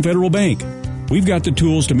Caskey with Home Federal Bank. We've got the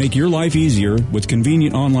tools to make your life easier with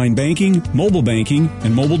convenient online banking, mobile banking,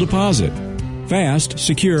 and mobile deposit. Fast,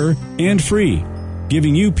 secure, and free,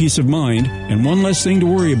 giving you peace of mind and one less thing to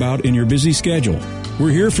worry about in your busy schedule.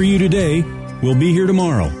 We're here for you today. We'll be here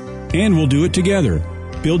tomorrow. And we'll do it together.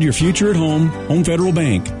 Build your future at home. Home Federal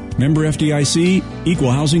Bank. Member FDIC.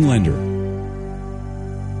 Equal housing lender.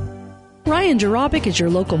 Ryan Jarabic is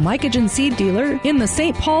your local mycogen seed dealer in the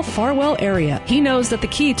St. Paul Farwell area. He knows that the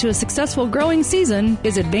key to a successful growing season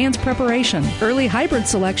is advanced preparation, early hybrid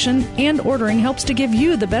selection, and ordering helps to give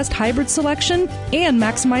you the best hybrid selection and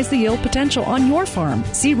maximize the yield potential on your farm.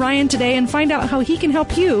 See Ryan today and find out how he can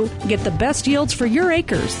help you get the best yields for your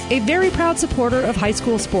acres. A very proud supporter of high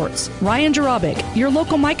school sports. Ryan Jarabic, your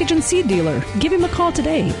local mycogen seed dealer. Give him a call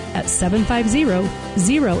today at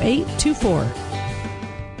 750-0824.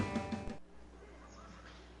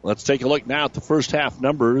 Let's take a look now at the first half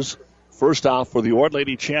numbers. First off, for the Ord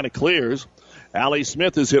Lady Chanticleers, Allie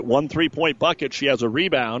Smith has hit 1 3-point bucket. She has a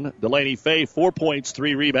rebound. Delaney Fay, 4 points,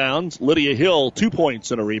 3 rebounds. Lydia Hill, 2 points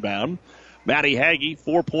and a rebound. Maddie Haggie,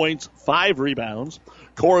 4 points, 5 rebounds.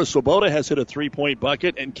 Cora Swoboda has hit a 3-point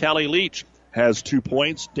bucket, and Callie Leach has 2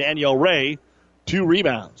 points. Danielle Ray, 2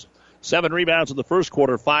 rebounds. 7 rebounds in the first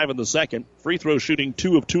quarter, 5 in the second. Free throw shooting,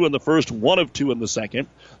 2 of 2 in the first, 1 of 2 in the second.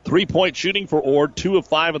 3-point shooting for Ord, 2 of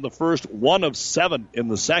 5 in the first, 1 of 7 in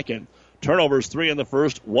the second. Turnovers, 3 in the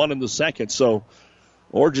first, 1 in the second. So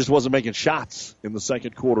Ord just wasn't making shots in the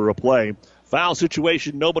second quarter of play. Foul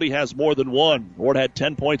situation, nobody has more than 1. Ord had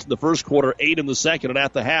 10 points in the first quarter, 8 in the second, and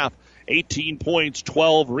at the half, 18 points,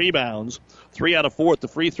 12 rebounds. 3 out of 4 at the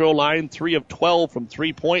free throw line, 3 of 12 from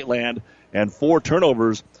three-point land, and 4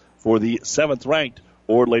 turnovers for the 7th-ranked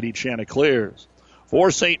Ord Lady Chanticleers.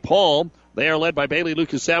 For St. Paul, they are led by Bailey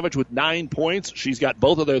Lucas-Savage with 9 points. She's got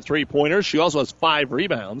both of their three-pointers. She also has 5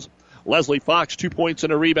 rebounds. Leslie Fox, 2 points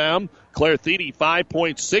and a rebound. Claire Thiede, 5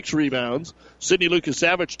 points, 6 rebounds. Sydney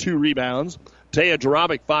Lucas-Savage, 2 rebounds. Taya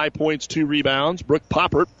Jarabic, 5 points, 2 rebounds. Brooke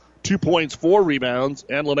Poppert, 2 points, 4 rebounds.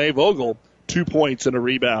 And Lene Vogel, 2 points and a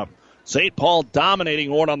rebound. St. Paul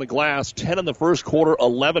dominating Ord on the glass, 10 in the first quarter,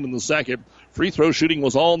 11 in the second. Free throw shooting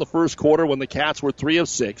was all in the first quarter when the Cats were 3 of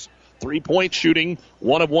 6. 3-point shooting,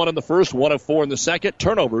 1 of 1 in the first, 1 of 4 in the second.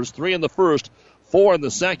 Turnovers, 3 in the first, 4 in the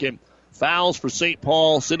second. Fouls for St.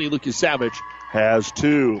 Paul. Sydney Lucas-Savage has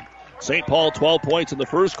 2. St. Paul 12 points in the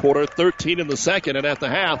first quarter, 13 in the second, and at the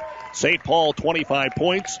half, St. Paul 25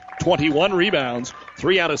 points, 21 rebounds,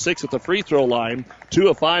 3 out of 6 at the free throw line, 2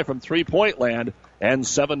 of 5 from three-point land, and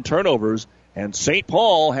 7 turnovers. And St.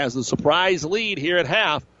 Paul has the surprise lead here at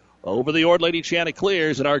half over the Ord Lady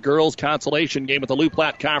Chanticleers in our girls' consolation game at the Loup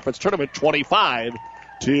Platte Conference Tournament,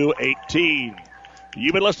 25-18.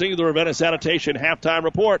 You've been listening to the Ravenna Sanitation Halftime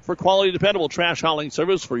Report. For quality, dependable trash hauling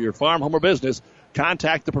service for your farm, home, or business,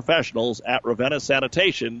 contact the professionals at Ravenna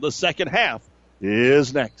Sanitation. The second half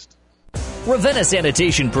is next. Ravenna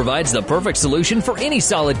Sanitation provides the perfect solution for any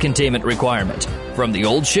solid containment requirement. From the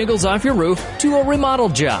old shingles off your roof to a remodel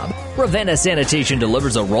job, Ravenna Sanitation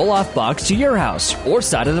delivers a roll-off box to your house or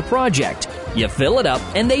side of the project. You fill it up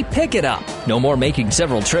and they pick it up. No more making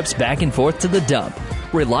several trips back and forth to the dump.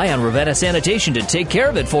 Rely on Ravenna Sanitation to take care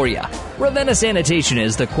of it for you. Ravenna Sanitation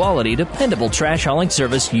is the quality, dependable trash hauling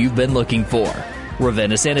service you've been looking for.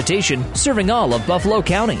 Ravenna Sanitation, serving all of Buffalo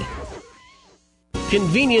County.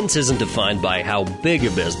 Convenience isn't defined by how big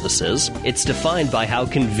a business is. It's defined by how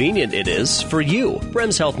convenient it is for you.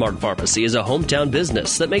 Brems Health Mart Pharmacy is a hometown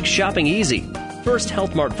business that makes shopping easy. First,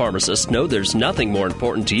 Health Mart pharmacists know there's nothing more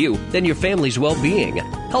important to you than your family's well-being.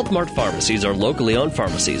 Health Mart pharmacies are locally owned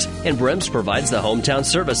pharmacies, and Brems provides the hometown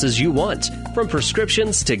services you want, from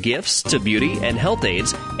prescriptions to gifts to beauty and health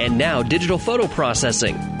aids, and now digital photo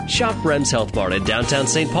processing. Shop Brems Health Mart in downtown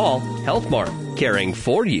St. Paul. Health Mart, caring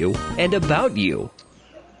for you and about you.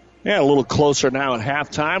 Yeah, a little closer now at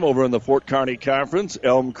halftime over in the Fort Kearney Conference.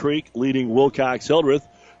 Elm Creek leading Wilcox-Hildreth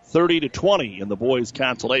 30-20 in the boys'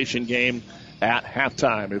 consolation game at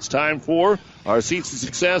halftime. It's time for our Seeds to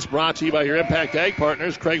Success, brought to you by your Impact Ag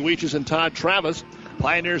partners, Craig Weeches and Todd Travis.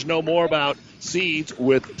 Pioneers know more about seeds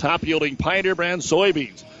with top-yielding Pioneer brand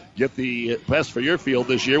soybeans. Get the best for your field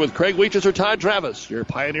this year with Craig Weeches or Todd Travis, your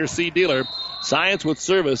Pioneer seed dealer. Science with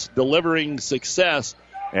service, delivering success.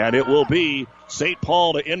 And it will be St.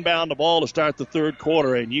 Paul to inbound the ball to start the third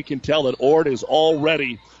quarter. And you can tell that Ord is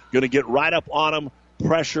already going to get right up on him.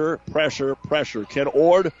 Pressure, pressure, pressure. Can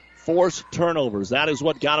Ord force turnovers? That is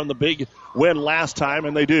what got him the big win last time,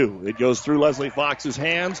 and they do. It goes through Leslie Fox's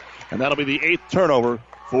hands, and that'll be the 8th turnover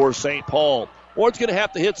for St. Paul. Ord's going to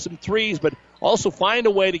have to hit some threes, but also find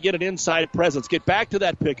a way to get an inside presence. Get back to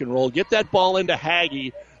that pick and roll. Get that ball into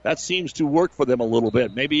Hagee. That seems to work for them a little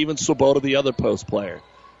bit. Maybe even Swoboda, the other post player.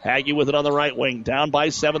 Hagee with it on the right wing. Down by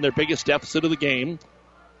 7, their biggest deficit of the game.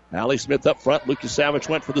 Allie Smith up front. Lucas Savage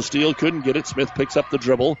went for the steal. Couldn't get it. Smith picks up the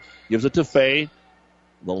dribble. Gives it to Fay.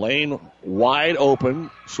 The lane wide open.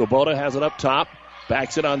 Swoboda has it up top.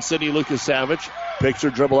 Backs it on Sydney Lucas Savage. Picks her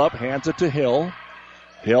dribble up. Hands it to Hill.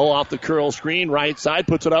 Hill off the curl screen. Right side.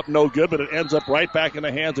 Puts it up. No good, but it ends up right back in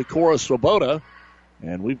the hands of Cora Swoboda.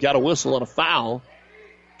 And we've got a whistle and a foul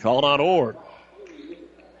called on Ord.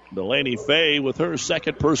 Delaney Fay with her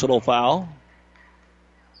second personal foul.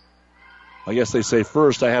 I guess they say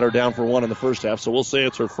first. I had her down for 1 in the first half, so we'll say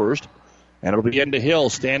it's her first. And it'll be into Hill,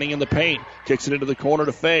 standing in the paint. Kicks it into the corner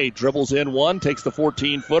to Fay. Dribbles in 1, takes the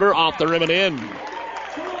 14-footer, off the rim and in.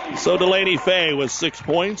 So Delaney Fay with 6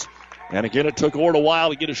 points. And again, it took Ord a while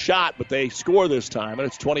to get a shot, but they score this time, and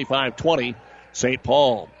it's 25-20 St.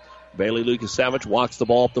 Paul. Bailey Lucas Savage walks the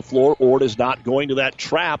ball up the floor. Ord is not going to that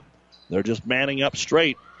trap. They're just manning up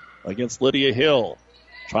straight against Lydia Hill.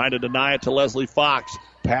 Trying to deny it to Leslie Fox.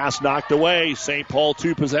 Pass knocked away. St. Paul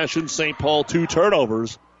 2 possessions. St. Paul 2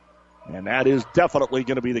 turnovers. And that is definitely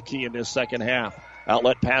going to be the key in this second half.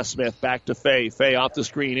 Outlet pass Smith. Back to Fay. Fay off the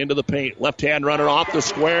screen. Into the paint. Left-hand runner off the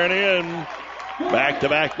square and in.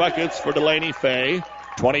 Back-to-back buckets for Delaney Fay.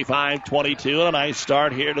 25-22. And a nice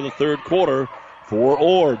start here to the third quarter for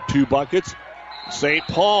Ord. 2 buckets. St.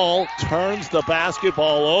 Paul turns the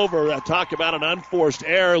basketball over. I talk about an unforced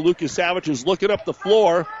error. Lucas Savage is looking up the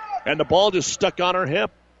floor, and the ball just stuck on her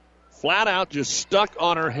hip. Flat out just stuck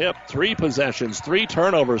on her hip. 3 possessions, 3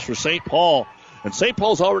 turnovers for St. Paul. And St.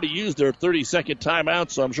 Paul's already used their 30-second timeout,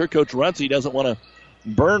 so I'm sure Coach Runcie doesn't want to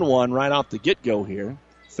burn one right off the get-go here.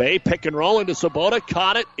 Fay, pick and roll into Swoboda,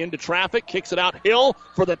 caught it into traffic, kicks it out. Hill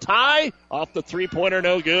for the tie. Off the three-pointer,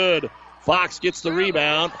 no good. Fox gets the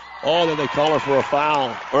rebound. Oh, then they call her for a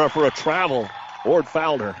foul, or for a travel. Ord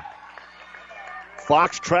fouled her.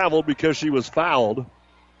 Fox traveled because she was fouled.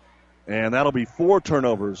 And that'll be 4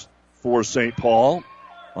 turnovers for St. Paul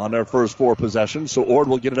on their first 4 possessions. So Ord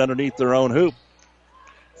will get it underneath their own hoop.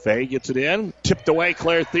 Fay gets it in. Tipped away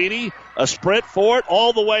Claire Thiede. A sprint for it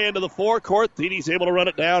all the way into the forecourt. Thiede's able to run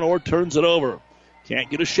it down. Ord turns it over.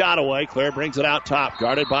 Can't get a shot away. Claire brings it out top.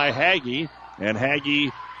 Guarded by Hagee. And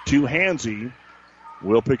Hagee to Hansey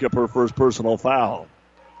will pick up her first personal foul.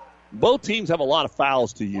 Both teams have a lot of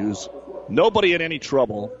fouls to use. Nobody in any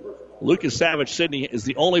trouble. Lucas Savage Sidney is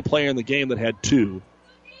the only player in the game that had 2.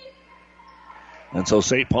 And so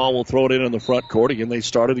St. Paul will throw it in the front court. Again, they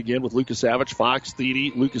started again with Lucas Savage, Fox,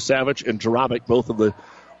 Thiede, Lucas Savage, and Jarabic, both of the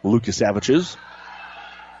Lucas Savages.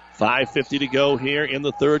 5:50 to go here in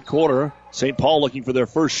the third quarter. St. Paul looking for their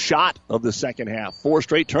first shot of the second half. 4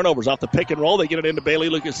 straight turnovers off the pick and roll. They get it into Bailey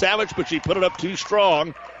Lucas Savage, but she put it up too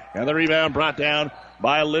strong. And the rebound brought down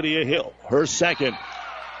by Lydia Hill. Her second.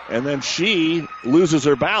 And then she loses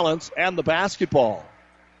her balance and the basketball.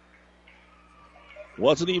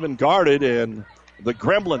 Wasn't even guarded, and the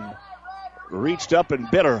Gremlin reached up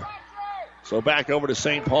and bit her. So back over to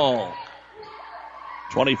St. Paul.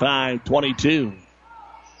 25-22.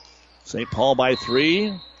 St. Paul by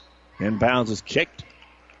 3. Inbounds is kicked.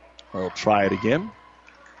 They'll try it again.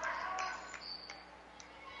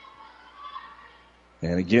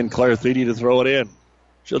 And again, Claire Thede to throw it in.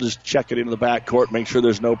 She'll just check it into the backcourt, make sure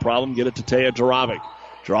there's no problem, get it to Taya Jarabic.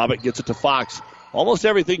 Jarabic gets it to Fox. Almost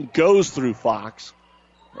everything goes through Fox.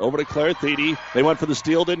 Over to Claire Thede. They went for the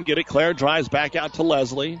steal, didn't get it. Claire drives back out to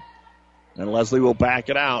Leslie. And Leslie will back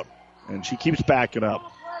it out. And she keeps backing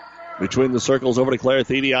up. Between the circles, over to Claire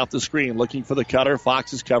Thede off the screen. Looking for the cutter.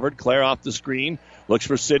 Fox is covered. Claire off the screen. Looks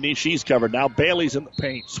for Sydney. She's covered. Now Bailey's in the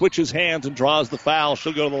paint. Switches hands and draws the foul.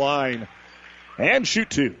 She'll go to the line and shoot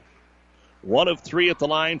two. 1 of 3 at the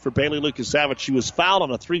line for Bailey Lucas-Savage. She was fouled on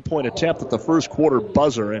a three-point attempt at the first quarter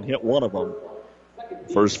buzzer and hit one of them.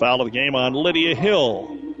 First foul of the game on Lydia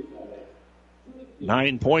Hill.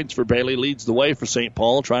 9 points for Bailey, leads the way for St.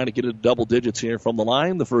 Paul, trying to get it to double digits here from the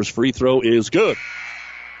line. The first free throw is good.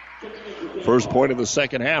 First point of the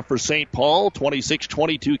second half for St. Paul,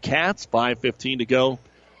 26-22 Cats, 5:15 to go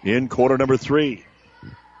in quarter number 3.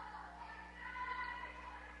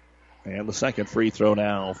 And the second free throw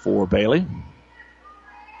now for Bailey.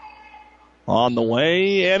 On the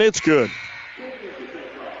way, and it's good.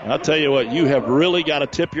 I'll tell you what, you have really got to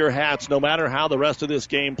tip your hats no matter how the rest of this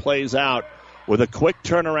game plays out with a quick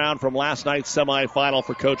turnaround from last night's semifinal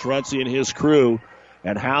for Coach Runcie and his crew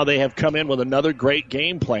and how they have come in with another great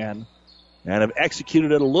game plan and have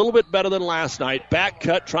executed it a little bit better than last night. Back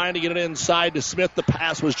cut, trying to get it inside to Smith. The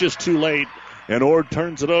pass was just too late, and Ord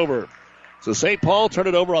turns it over. So St. Paul turned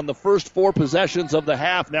it over on the first 4 possessions of the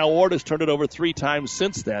half. Now Ord has turned it over 3 times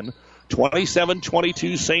since then.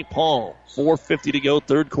 27-22 St. Paul. 4:50 to go,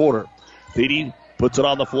 third quarter. Thede puts it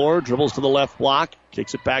on the floor, dribbles to the left block,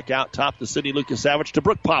 kicks it back out top to Sydney Lucas-Savage to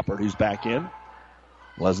Brooke Poppert, who's back in.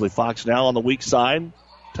 Leslie Fox now on the weak side.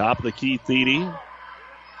 Top of the key, Thede.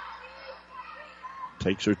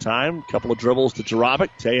 Takes her time. Couple of dribbles to Jarabic.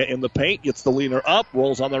 Taya in the paint. Gets the leaner up.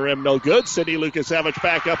 Rolls on the rim. No good. Sydney Lucas-Savage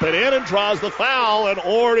back up and in and draws the foul. And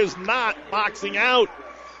Ord is not boxing out.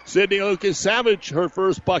 Sydney Lucas-Savage, her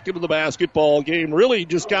first bucket of the basketball game. Really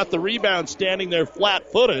just got the rebound standing there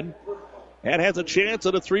flat-footed. And has a chance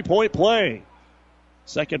at a three-point play.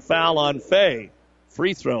 Second foul on Faye.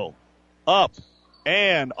 Free throw. Up.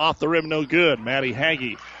 And off the rim. No good. Maddie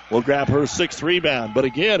Hagge will grab her 6th rebound. But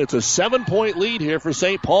again, it's a 7-point lead here for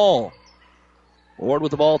St. Paul. Ord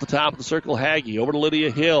with the ball at the top of the circle. Hagge over to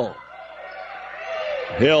Lydia Hill.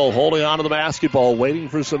 Hill holding on to the basketball, waiting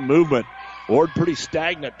for some movement. Ord pretty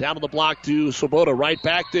stagnant. Down to the block to Swoboda. Right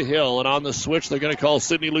back to Hill. And on the switch, they're going to call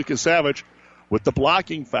Sydney Lucas-Savage with the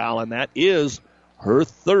blocking foul. And that is her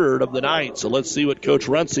 3rd of the night. So let's see what Coach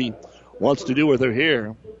Runcie wants to do with her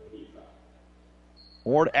here.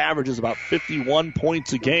 Ord averages about 51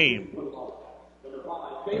 points a game.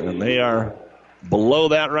 And they are below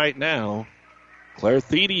that right now. Claire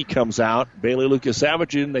Thede comes out. Bailey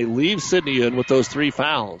Lucas-Savage in. They leave Sydney in with those 3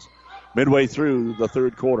 fouls. Midway through the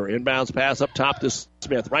third quarter. Inbounds pass up top to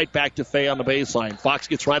Smith. Right back to Faye on the baseline. Fox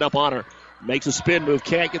gets right up on her. Makes a spin move.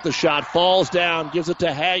 Can't get the shot. Falls down. Gives it to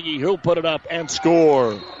Hagge. He'll put it up and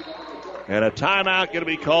score. And a timeout going to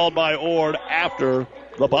be called by Ord after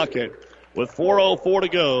the bucket. With 4:04 to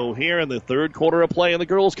go here in the third quarter of play in the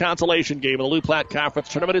girls' consolation game in the Lou Platte Conference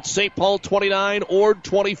Tournament. It's St. Paul 29, Ord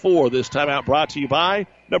 24. This timeout brought to you by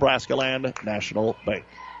Nebraska Land National Bank.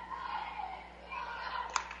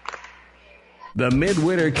 The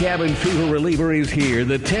Midwinter Cabin Fever Reliever is here.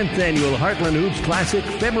 The 10th annual Heartland Hoops Classic,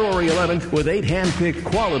 February 11th, with 8 hand-picked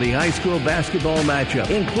quality high school basketball matchups,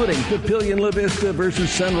 including Papillion La Vista versus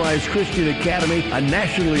Sunrise Christian Academy, a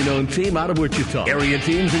nationally known team out of Wichita. Area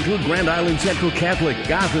teams include Grand Island Central Catholic,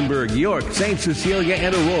 Gothenburg, York, St. Cecilia,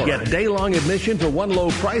 and Aurora. Get day-long admission for one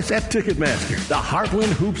low price at Ticketmaster. The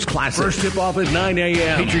Heartland Hoops Classic. First tip-off at 9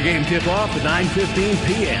 a.m. Feature game tip-off at 9:15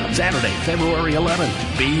 p.m. Saturday, February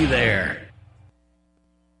 11th. Be there.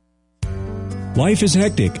 Life is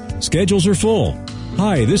hectic. Schedules are full.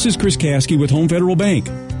 Hi, this is Chris Caskey with Home Federal Bank.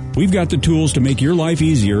 We've got the tools to make your life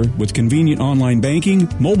easier with convenient online banking,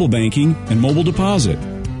 mobile banking, and mobile deposit.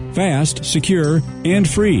 Fast, secure, and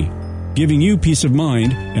free, giving you peace of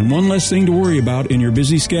mind and one less thing to worry about in your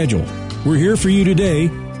busy schedule. We're here for you today.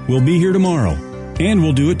 We'll be here tomorrow. And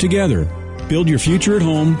we'll do it together. Build your future at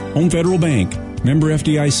home. Home Federal Bank. Member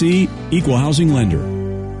FDIC, Equal Housing Lender.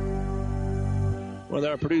 With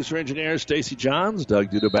our producer engineer, Stacy Johns,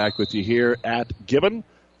 Doug Duda back with you here at Gibbon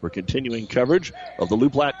for continuing coverage of the Lou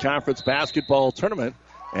Platte Conference Basketball Tournament.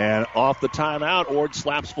 And off the timeout, Ord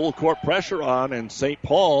slaps full court pressure on, and St.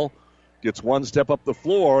 Paul gets one step up the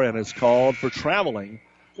floor and is called for traveling.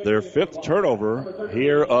 Their 5th turnover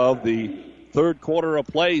here of the third quarter of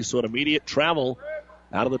play, so an immediate travel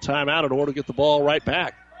out of the timeout in order to get the ball right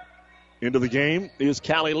back. Into the game is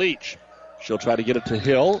Callie Leach. She'll try to get it to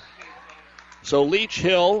Hill. So Leach,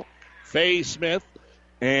 Hill, Faye Smith,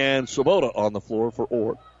 and Swoboda on the floor for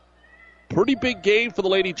Ord. Pretty big game for the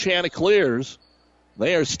Lady Chanticleers.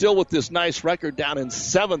 They are still with this nice record down in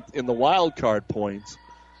 7th in the wild card points.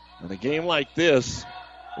 And a game like this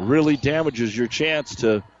really damages your chance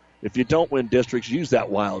to, if you don't win districts, use that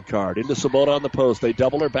wild card. Into Swoboda on the post. They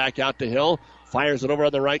double her back out to Hill. Fires it over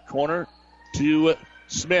on the right corner to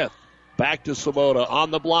Smith. Back to Swoboda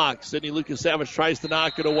on the block. Sydney Lukasevich tries to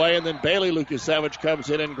knock it away, and then Bailey Lukasevich comes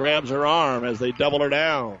in and grabs her arm as they double her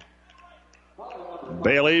down.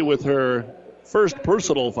 Bailey with her first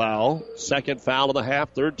personal foul, second foul of the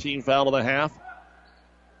half, third team foul of the half.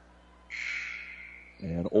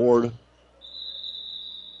 And Ord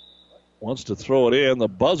wants to throw it in. The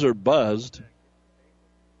buzzer buzzed,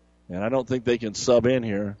 and I don't think they can sub in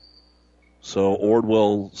here. So Ord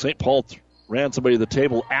will, St. Paul ran somebody to the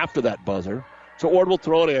table after that buzzer. So Ord will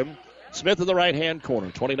throw it in. Smith in the right-hand corner,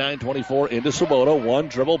 29-24 into Swoboda. One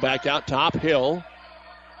dribble back out top, Hill.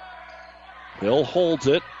 Hill holds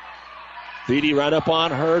it. Thede right up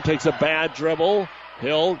on her, takes a bad dribble.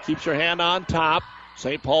 Hill keeps her hand on top.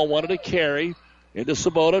 St. Paul wanted to carry. Into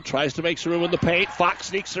Swoboda, tries to make some room in the paint. Fox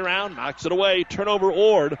sneaks around, knocks it away. Turnover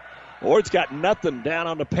Ord. Ord's got nothing down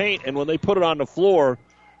on the paint, and when they put it on the floor,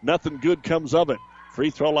 nothing good comes of it. Free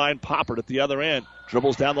throw line, Poppert at the other end.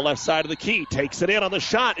 Dribbles down the left side of the key. Takes it in on the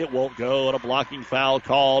shot. It won't go, and a blocking foul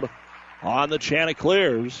called on the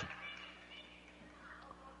Chanticleers.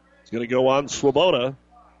 It's going to go on Swoboda.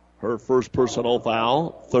 Her first personal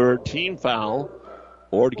foul, third team foul.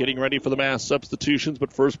 Ord getting ready for the mass substitutions,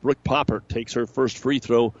 but first Brooke Poppert takes her first free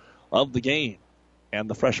throw of the game. And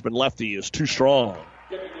the freshman lefty is too strong.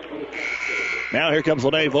 Now here comes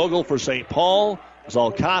Lene Vogel for St. Paul.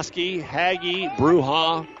 Zolkowski, Hagee,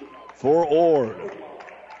 Bruja for Ord.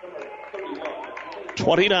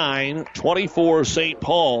 29-24 St.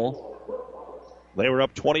 Paul. They were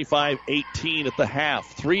up 25-18 at the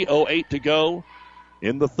half. 3:08 to go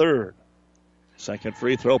in the third. Second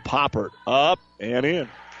free throw, Poppert up and in.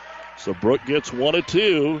 So Brooke gets 1 of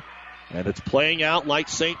 2, and it's playing out like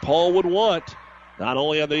St. Paul would want. Not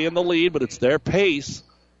only are they in the lead, but it's their pace.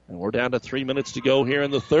 And we're down to 3 minutes to go here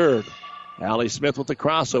in the third. Allie Smith with the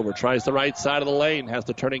crossover, tries the right side of the lane, has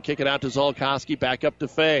to turn and kick it out to Zolkowski, back up to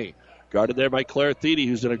Faye. Guarded there by Claire Thede,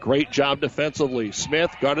 who's done a great job defensively. Smith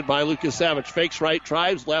guarded by Lukasevich, fakes right,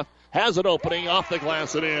 drives left, has an opening, off the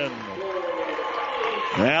glass and in.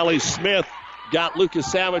 Allie Smith got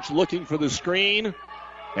Lukasevich looking for the screen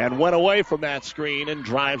and went away from that screen and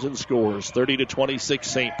drives and scores. 30-26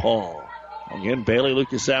 St. Paul. Again, Bailey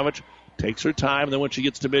Lukasevich takes her time, and then when she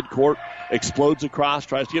gets to midcourt, explodes across,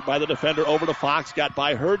 tries to get by the defender over to Fox, got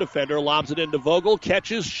by her defender, lobs it into Vogel,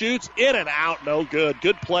 catches, shoots, in and out, no good.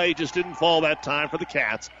 Good play, just didn't fall that time for the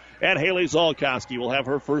Cats. And Haley Zolkowski will have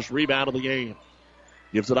her first rebound of the game.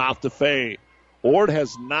 Gives it off to Faye. Ord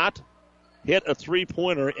has not hit a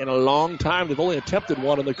three-pointer in a long time. They've only attempted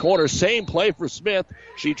one in the corner. Same play for Smith.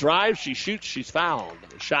 She drives, she shoots, she's fouled.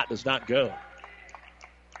 The shot does not go.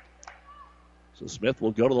 So Smith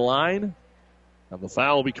will go to the line, and the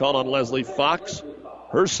foul will be called on Leslie Fox,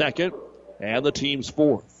 her second, and the team's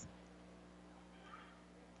fourth.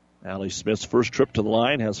 Allie Smith's first trip to the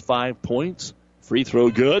line has 5 points. Free throw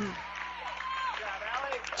good.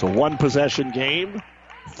 It's a one-possession game.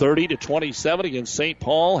 30-27 against St.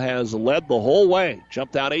 Paul, has led the whole way.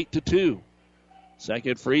 Jumped out 8-2.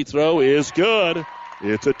 Second free throw is good.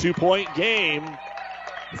 It's a 2-point game.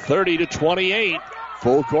 30-28.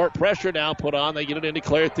 Full court pressure now put on. They get it into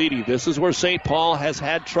Claire Thede. This is where St. Paul has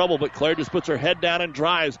had trouble, but Claire just puts her head down and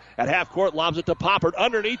drives. At half court, lobs it to Poppert.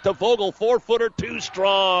 Underneath the Vogel, 4-footer, too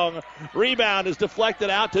strong. Rebound is deflected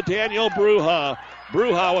out to Danielle Bruja.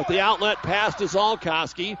 Bruja with the outlet pass to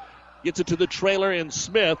Zolkowski. Gets it to the trailer in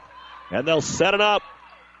Smith, and they'll set it up.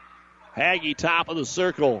 Hagee, top of the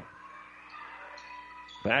circle.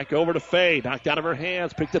 Back over to Faye. Knocked out of her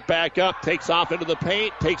hands. Picked it back up. Takes off into the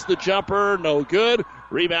paint. Takes the jumper. No good.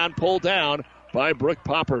 Rebound pulled down by Brooke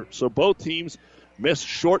Poppert. So both teams missed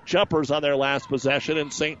short jumpers on their last possession,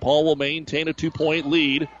 and St. Paul will maintain a 2-point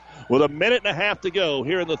lead with a minute and a half to go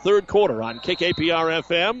here in the third quarter on KKPR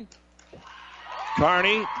FM.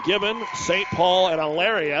 Kearney, Gibbon, St. Paul, and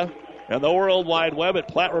Elaria, and the World Wide Web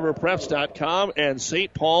at PlatteRiverPreps.com. And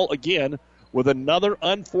St. Paul again with another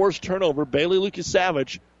unforced turnover. Bailey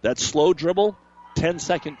Lukasevich, that slow dribble,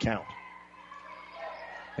 10-second count.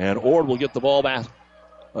 And Ord will get the ball back.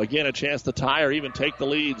 Again, a chance to tie or even take the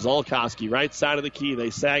lead. Zolkowski, right side of the key. They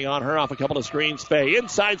sag on her off a couple of screens. Faye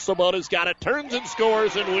inside, Swoboda's got it. Turns and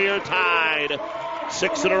scores, and we are tied.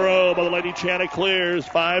 6 in a row by the Lady Chanticleers.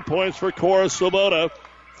 5 points for Cora Swoboda.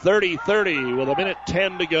 30-30 with a minute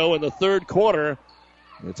 10 to go in the third quarter.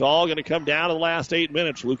 It's all going to come down to the last 8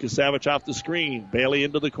 minutes. Lucas Savage off the screen. Bailey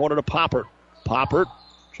into the corner to Poppert. Poppert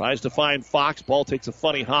tries to find Fox. Ball takes a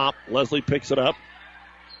funny hop. Leslie picks it up.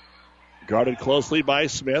 Guarded closely by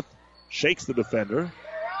Smith. Shakes the defender.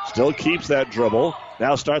 Still keeps that dribble.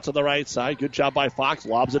 Now starts on the right side. Good job by Fox.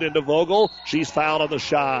 Lobs it into Vogel. She's fouled on the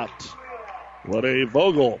shot. Lene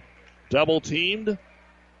Vogel double teamed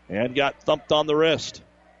and got thumped on the wrist.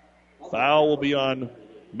 Foul will be on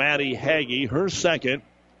Maddie Hagee, her second,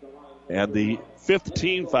 and the 5th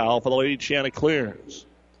team foul for the Lady Chanticleers.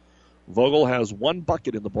 Vogel has 1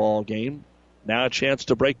 bucket in the ball game. Now a chance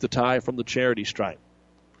to break the tie from the charity stripe.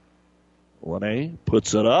 Lene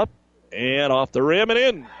puts it up and off the rim and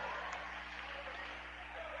in.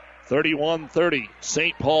 31-30,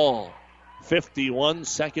 St. Paul. 51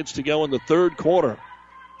 seconds to go in the third quarter.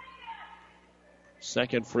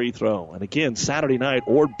 Second free throw. And again, Saturday night,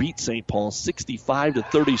 Ord beat St. Paul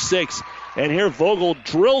 65-36. And here Vogel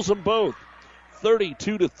drills them both.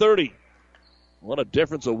 32-30. What a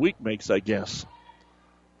difference a week makes, I guess.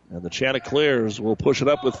 And the Chanticleers will push it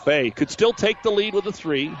up with Fay. Could still take the lead with a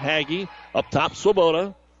 3. Hagee up top,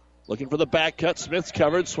 Swoboda. Looking for the back cut. Smith's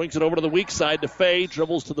covered. Swings it over to the weak side to Fay.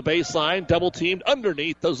 Dribbles to the baseline. Double teamed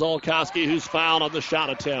underneath to Zolkowski, who's fouled on the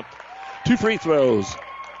shot attempt. 2 free throws.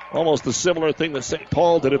 Almost a similar thing that St.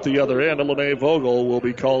 Paul did at the other end. Lene Vogel will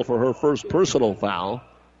be called for her first personal foul.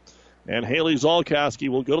 And Haley Zolkowski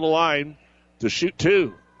will go to the line to shoot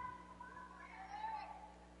 2.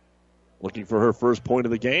 Looking for her first point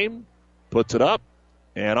of the game. Puts it up.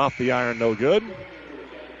 And off the iron, no good.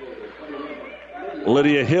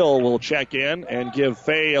 Lydia Hill will check in and give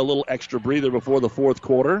Fay a little extra breather before the fourth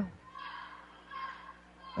quarter.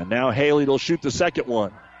 And now Haley will shoot the second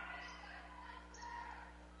one.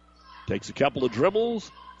 Takes a couple of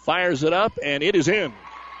dribbles, fires it up, and it is in.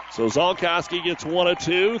 So Zolkowski gets 1 of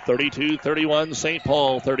 2, 32-31, St.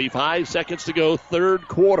 Paul, 35 seconds to go, third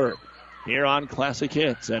quarter. Here on Classic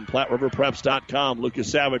Hits and PlatteRiverPreps.com.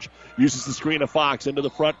 Lucas Savage uses the screen of Fox into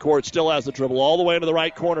the front court, still has the dribble all the way into the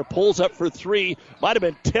right corner, pulls up for 3, might have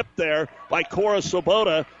been tipped there by Cora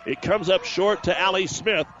Swoboda. It comes up short to Allie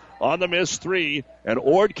Smith on the missed 3, and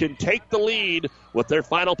Ord can take the lead with their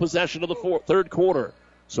final possession of the third quarter.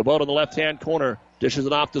 Swoboda in the left-hand corner dishes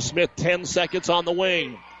it off to Smith. 10 seconds on the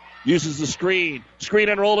wing. Uses the screen. Screen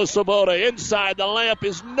and roll to Swoboda. Inside, the layup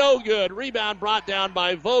is no good. Rebound brought down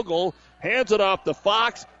by Vogel. Hands it off to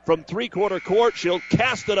Fox from three-quarter court. She'll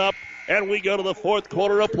cast it up, and we go to the fourth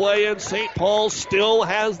quarter of play, and St. Paul still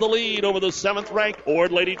has the lead over the 7th-ranked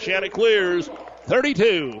Ord Lady Chanticleers,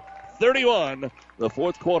 32-31. The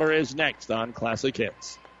fourth quarter is next on Classic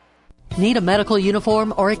Hits. Need a medical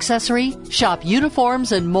uniform or accessory? Shop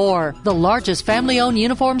Uniforms and More, the largest family-owned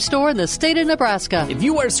uniform store in the state of Nebraska. If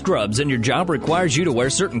you wear scrubs and your job requires you to wear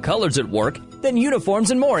certain colors at work, then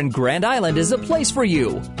Uniforms and More in Grand Island is a place for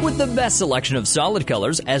you. With the best selection of solid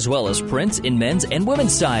colors as well as prints in men's and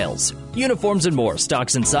women's styles. Uniforms and More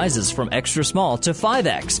stocks in sizes from extra small to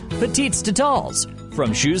 5X, petites to talls.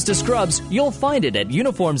 From shoes to scrubs, you'll find it at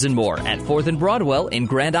Uniforms and More at 4th and Broadwell in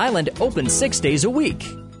Grand Island, open 6 days a week.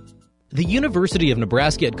 The University of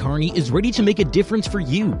Nebraska at Kearney is ready to make a difference for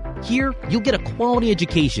you. Here, you'll get a quality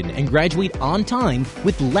education and graduate on time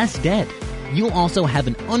with less debt. You'll also have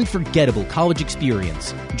an unforgettable college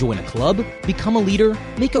experience. Join a club, become a leader,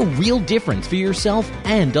 make a real difference for yourself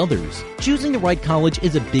and others. Choosing the right college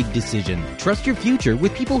is a big decision. Trust your future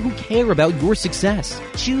with people who care about your success.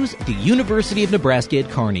 Choose the University of Nebraska at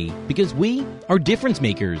Kearney because we are difference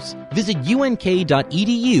makers. Visit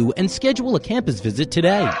unk.edu and schedule a campus visit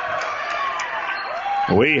today.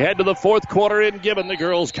 We head to the fourth quarter in Gibbon, the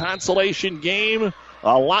girls' consolation game.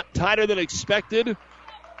 A lot tighter than expected.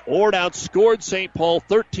 Ord outscored St. Paul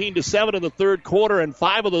 13-7 in the third quarter, and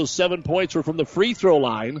 5 of those 7 points were from the free throw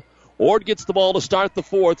line. Ord gets the ball to start the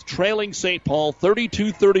fourth, trailing St. Paul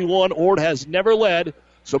 32-31. Ord has never led.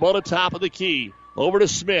 Swoboda top of the key. Over to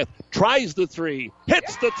Smith. Tries the 3.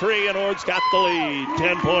 Hits the 3, and Ord's got the lead.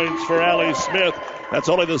 10 points for Allie Smith. That's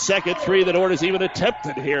only the second 3 that Ord has even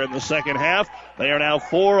attempted here in the second half. They are now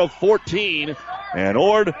 4 of 14. And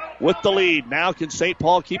Ord with the lead. Now can St.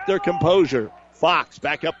 Paul keep their composure? Fox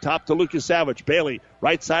back up top to Lucas Savage. Bailey,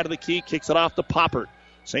 right side of the key, kicks it off to Poppert.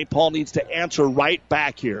 St. Paul needs to answer right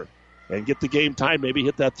back here and get the game time, maybe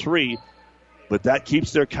hit that 3. But that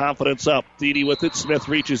keeps their confidence up. Thede with it. Smith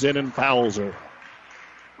reaches in and fouls her.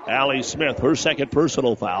 Allie Smith, her second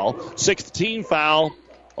personal foul. 6th team foul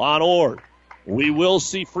on Ord. We will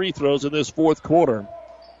see free throws in this fourth quarter.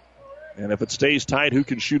 And if it stays tight, who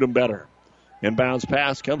can shoot them better? Inbounds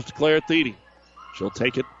pass comes to Claire Thede. She'll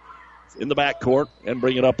take it in the backcourt and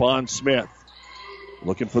bring it up on Smith.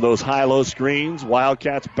 Looking for those high-low screens.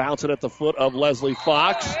 Wildcats bouncing at the foot of Leslie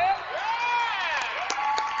Fox.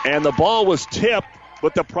 And the ball was tipped,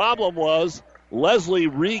 but the problem was Leslie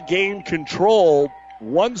regained control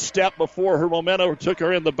one step before her momentum took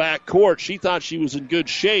her in the back court. She thought she was in good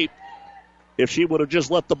shape. If she would have just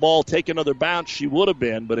let the ball take another bounce, she would have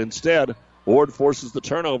been, but instead, Ord forces the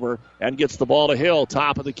turnover and gets the ball to Hill.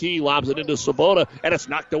 Top of the key, lobs it into Swoboda, and it's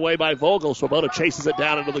knocked away by Vogel. Swoboda chases it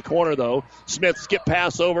down into the corner, though. Smith skip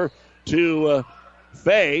pass over to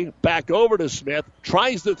Fay. Back over to Smith.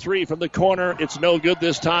 Tries the three from the corner. It's no good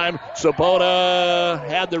this time. Swoboda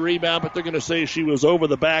had the rebound, but they're going to say she was over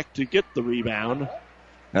the back to get the rebound.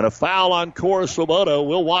 And a foul on Cora Swoboda.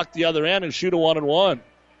 Will walk the other end and shoot a 1-and-1.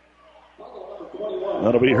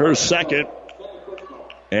 That'll be her second.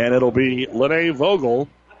 And it'll be Lene Vogel,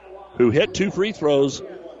 who hit 2 free throws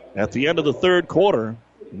at the end of the third quarter.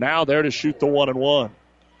 Now there to shoot the 1-and-1.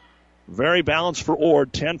 Very balanced for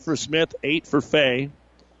Ord. 10 for Smith, 8 for Fay.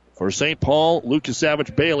 For St. Paul, Lucas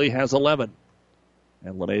Savage Bailey has 11.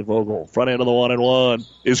 And Lene Vogel, front end of the 1-and-1,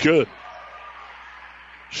 is good.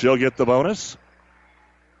 She'll get the bonus.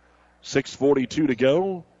 6:42 to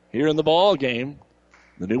go here in the ball game.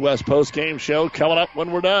 The New West Post Game Show coming up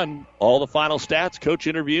when we're done. All the final stats, coach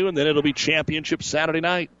interview, and then it'll be championship Saturday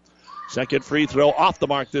night. Second free throw off the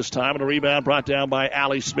mark this time, and a rebound brought down by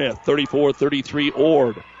Allie Smith. 34-33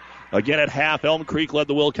 Ord. Again at half, Elm Creek led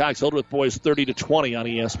the Wilcox-Hildreth boys 30-20 on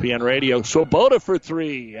ESPN Radio. Swoboda for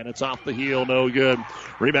 3, and it's off the heel, no good.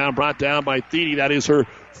 Rebound brought down by Thiede. That is her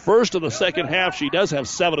first of the second half. She does have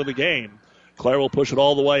 7 in the game. Claire will push it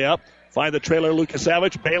all the way up. Find the trailer, Lucas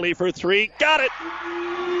Savage. Bailey for 3. Got it!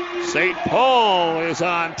 St. Paul is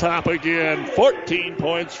on top again. 14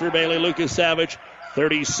 points for Bailey Lucas Savage.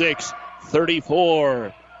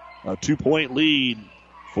 36-34. A 2-point lead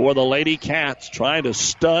for the Lady Cats, trying to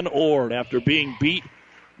stun Ord after being beat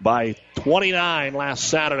by 29 last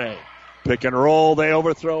Saturday. Pick and roll. They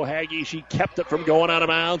overthrow Hagee. She kept it from going out of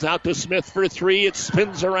bounds. Out to Smith for 3. It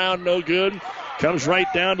spins around, no good. Comes right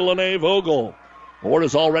down to Lene Vogel. Ord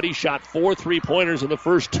has already shot 4 3-pointers in the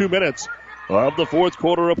first 2 minutes of the fourth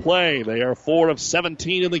quarter of play. They are 4 of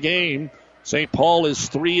 17 in the game. St. Paul is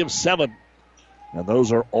 3 of 7. And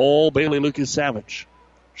those are all Bailey Lucas Savage.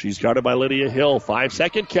 She's guarded by Lydia Hill.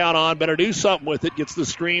 5-second count on. Better do something with it. Gets the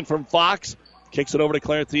screen from Fox. Kicks it over to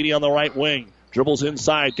Claire Thiede on the right wing. Dribbles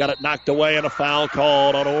inside. Got it knocked away, and a foul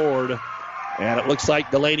called on Ord. And it looks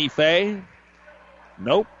like Delaney Fay.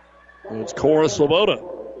 Nope. It's Cora Swoboda.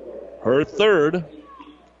 Her third.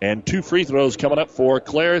 And 2 free throws coming up for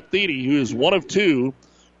Claire Thiede, who is 1 of 2.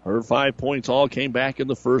 Her 5 points all came back in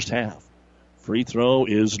the first half. Free throw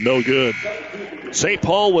is no good. St.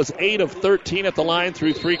 Paul was 8 of 13 at the line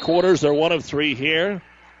through 3 quarters. They're 1 of 3 here.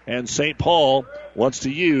 And St. Paul wants to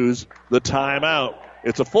use the timeout.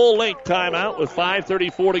 It's a full-length timeout with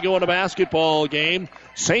 5:34 to go in a basketball game.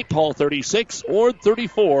 St. Paul 36, Ord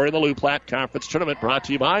 34 in the Lou Platte Conference Tournament, brought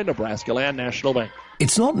to you by Nebraska Land National Bank.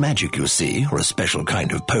 It's not magic, you see, or a special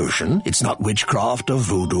kind of potion. It's not witchcraft or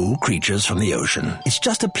voodoo, creatures from the ocean. It's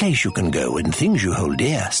just a place you can go when things you hold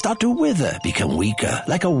dear start to wither, become weaker,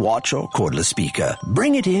 like a watch or cordless speaker.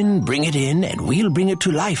 Bring it in, and we'll bring it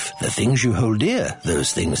to life. The things you hold dear,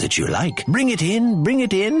 those things that you like. Bring it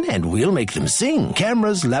in, and we'll make them sing.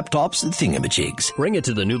 Cameras, laptops, thingamajigs. Bring it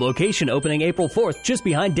to the new location opening April 4th, just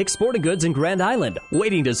behind Dick's Sporting Goods in Grand Island.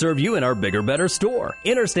 Waiting to serve you in our bigger, better store.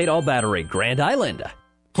 Interstate All Battery, Grand Island.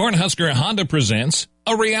 Cornhusker Honda presents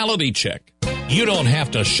a reality check. You don't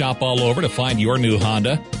have to shop all over to find your new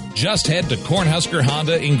Honda. Just head to Cornhusker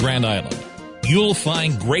Honda in Grand Island. You'll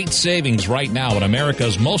find great savings right now on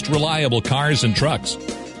America's most reliable cars and trucks.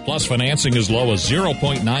 Plus financing as low as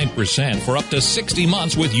 0.9% for up to 60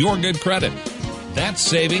 months with your good credit. That's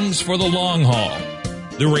savings for the long haul.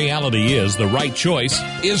 The reality is the right choice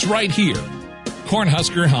is right here.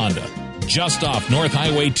 Cornhusker Honda. Just off North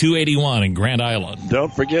Highway 281 in Grand Island.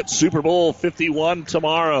 Don't forget Super Bowl 51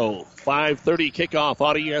 tomorrow. 5:30 kickoff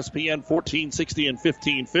on ESPN 1460 and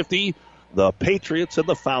 1550. The Patriots and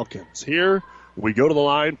the Falcons. Here we go to the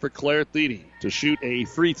line for Claire Thiede to shoot a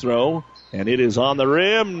free throw, and it is on the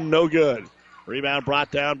rim. No good. Rebound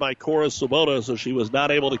brought down by Cora Swoboda, so she was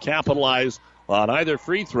not able to capitalize on either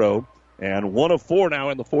free throw. And 1 of 4 now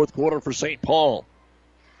in the fourth quarter for St. Paul.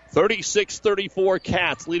 36-34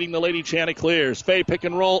 Cats leading the Lady Chanticleers. Fay pick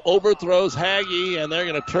and roll, overthrows Hagee, and they're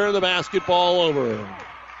going to turn the basketball over.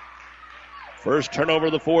 First turnover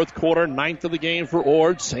of the fourth quarter, 9th of the game for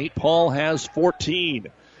Ord. St. Paul has 14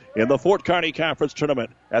 in the Fort Kearney Conference Tournament.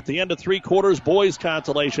 At the end of 3 quarters, boys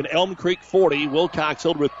consolation, Elm Creek 40,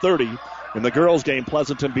 Wilcox-Hildreth 30. In the girls game,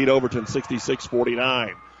 Pleasanton beat Overton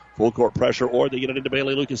 66-49. Full court pressure, or they get it into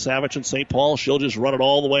Bailey Lucas-Savage and St. Paul. She'll just run it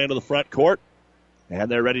all the way into the front court.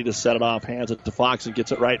 And they're ready to set it off. Hands it to Fox and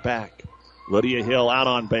gets it right back. Lydia Hill out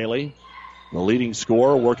on Bailey. The leading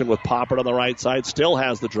scorer working with Poppert on the right side. Still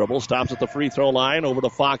has the dribble. Stops at the free throw line. Over to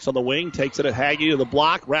Fox on the wing. Takes it at Haggie to the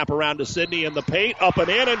block. Wrap around to Sydney in the paint. Up and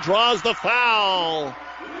in and draws the foul.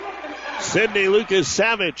 Sydney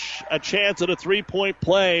Lucas-Savage, a chance at a three-point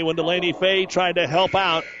play when Delaney Fay tried to help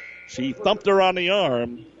out. She thumped her on the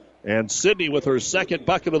arm. And Sydney with her second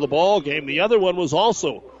bucket of the ball game. The other one was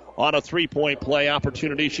also on a three-point play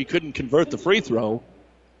opportunity. She couldn't convert the free throw.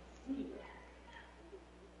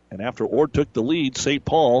 And after Ord took the lead, St.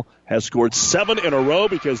 Paul has scored 7 in a row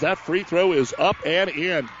because that free throw is up and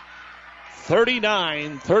in.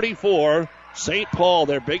 39-34. St. Paul,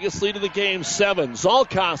 their biggest lead of the game, 7.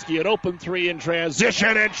 Zolkowski, an open three in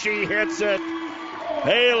transition, and she hits it.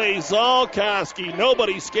 Haley Zolkowski,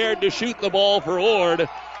 nobody scared to shoot the ball for Ord.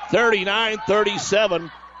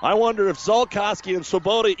 39-37. I wonder if Zolkowski and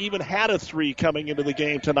Swoboda even had a three coming into the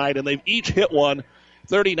game tonight, and they've each hit one.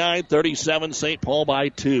 39-37, St. Paul by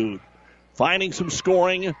 2. Finding some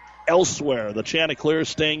scoring elsewhere. The Chanticleers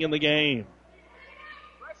staying in the game.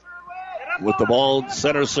 With the ball,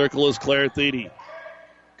 center circle is Claire Thede.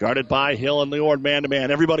 Guarded by Hill and the Ord man-to-man.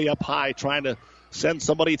 Everybody up high trying to send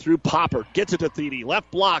somebody through. Popper gets it to Thede. Left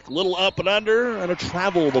block, little up and under, and a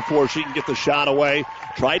travel before she can get the shot away.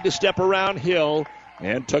 Tried to step around Hill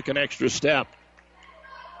and took an extra step.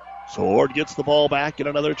 So Ord gets the ball back and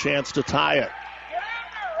another chance to tie it.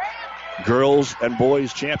 Girls and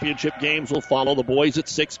boys championship games will follow. The boys at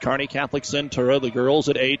 6, Kearney Catholic Centura. The girls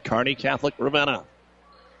at 8, Kearney Catholic Ravenna.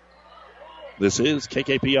 This is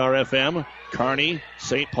KKPR-FM, Kearney,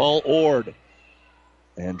 St. Paul, Ord.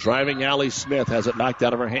 And driving Allie Smith has it knocked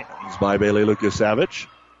out of her hands by Bailey Lucas-Savage.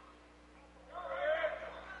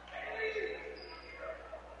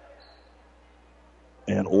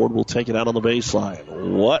 And Ord will take it out on the baseline.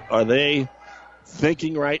 What are they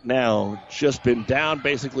thinking right now? Just been down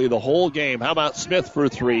basically the whole game. How about Smith for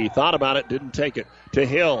 3? Thought about it, didn't take it. To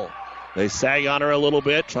Hill. They sag on her a little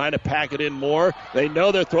bit, trying to pack it in more. They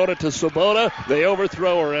know they're throwing it to Swoboda. They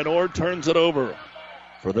overthrow her, and Ord turns it over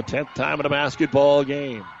for the 10th time in a basketball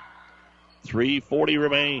game. 3:40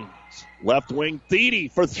 remains. Left wing,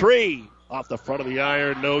 Thede for 3. Off the front of the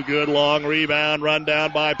iron, no good. Long rebound, run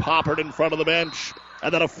down by Poppert in front of the bench.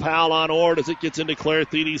 And then a foul on Ord as it gets into Claire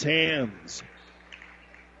Thede's hands.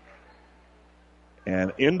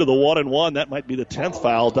 And into the 1-and-1, that might be the 10th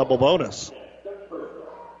foul, double bonus.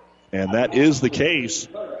 And that is the case.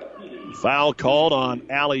 Foul called on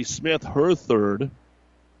Allie Smith, her 3rd.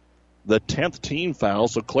 The 10th team foul.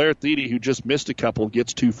 So Claire Thede, who just missed a couple,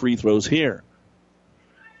 gets 2 free throws here.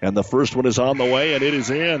 And the first one is on the way, and it is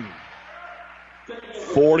in.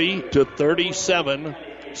 40-37,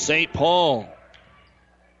 St. Paul.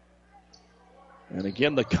 And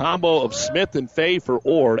again, the combo of Smith and Fay for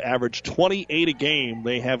Ord averaged 28 a game.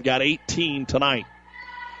 They have got 18 tonight.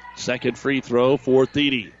 Second free throw for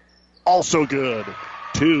Thede. Also good.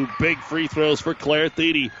 2 big free throws for Claire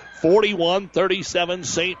Thede. 41-37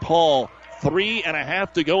 St. Paul.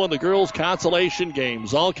 3.5 to go in the girls' consolation game.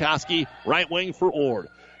 Zolkowski, right wing for Ord.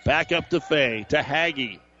 Back up to Fay, to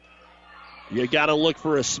Haggie. You got to look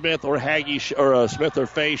for a Smith or Haggie or a Smith or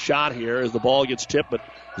Fay shot here as the ball gets tipped, but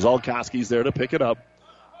Zolkowski's there to pick it up.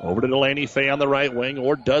 Over to Delaney Fay on the right wing.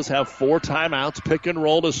 Ord does have 4 timeouts. Pick and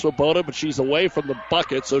roll to Swoboda, but she's away from the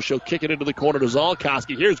bucket, so she'll kick it into the corner to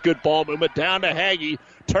Zolkowski. Here's good ball movement down to Haggie.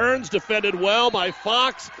 Turns, defended well by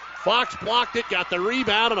Fox. Fox blocked it, got the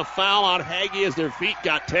rebound, and a foul on Haggie as their feet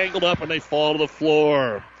got tangled up and they fall to the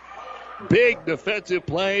floor. Big defensive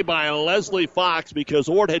play by Leslie Fox because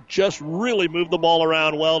Ord had just really moved the ball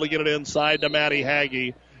around well to get it inside to Maddie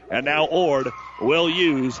Haggie. And now Ord will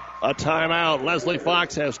use a timeout. Leslie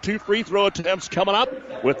Fox has 2 free throw attempts coming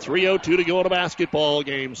up with 3:02 to go in a basketball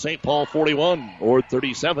game. St. Paul 41, Ord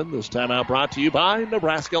 37. This timeout brought to you by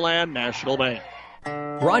Nebraska Land National Bank.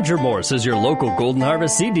 Roger Morse is your local Golden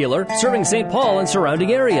Harvest seed dealer serving St. Paul and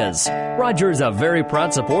surrounding areas. Roger is a very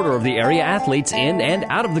proud supporter of the area athletes in and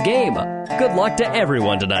out of the game. Good luck to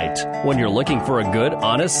everyone tonight. When you're looking for a good,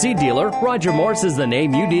 honest seed dealer, Roger Morse is the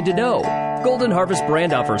name you need to know. Golden Harvest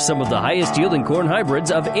brand offers some of the highest yielding corn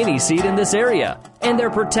hybrids of any seed in this area, and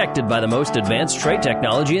they're protected by the most advanced trait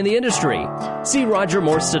technology in the industry. See Roger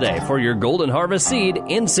Morse today for your Golden Harvest seed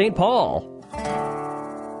in St. Paul.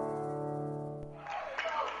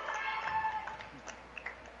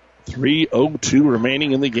 .302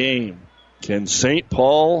 remaining in the game. Can St.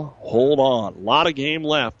 Paul hold on? A lot of game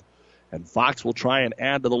left And Fox will try and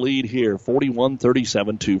add to the lead here.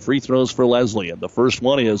 41-37, 2 free throws for Leslie. And the first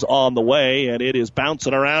one is on the way, and it is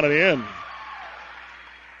bouncing around and in.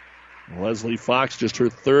 Leslie Fox, just her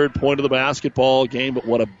third point of the basketball game, but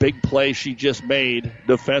what a big play she just made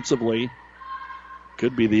defensively.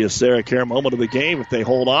 Could be the Sarah Care moment of the game if they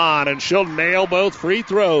hold on, and she'll nail both free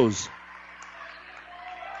throws.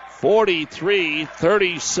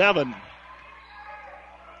 43-37.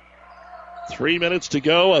 3 minutes to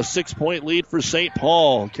go, a 6-point lead for St.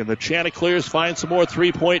 Paul. Can the Chanticleers find some more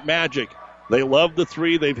three-point magic? They love the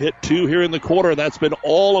three. They've hit 2 here in the quarter. That's been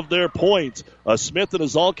all of their points. A Smith and a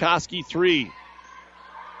Zolkowski 3.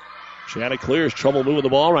 Chanticleers trouble moving the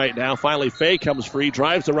ball right now. Finally, Faye comes free,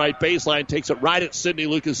 drives the right baseline, takes it right at Sydney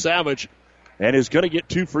Lucas-Savage, and is going to get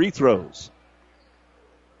 2 free throws.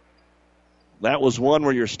 That was one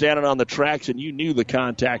where you're standing on the tracks and you knew the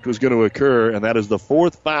contact was going to occur, and that is the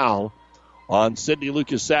 4th foul on Sydney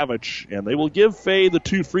Lucas-Savage. And they will give Faye the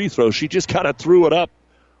 2 free throws. She just kind of threw it up,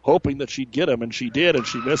 hoping that she'd get them, and she did, and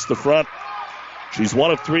she missed the front. She's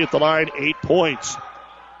 1 of 3 at the line, 8 points.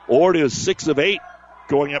 Ord is 6 of 8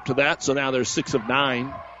 going up to that, so now they're 6 of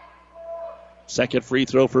 9. Second free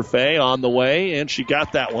throw for Faye on the way, and she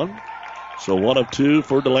got that one. So 1 of 2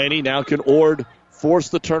 for Delaney. Now can Ord force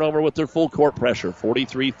the turnover with their full court pressure.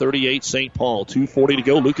 43-38 St. Paul. 2:40 to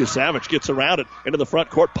go. Lucas-Savage gets around it into the front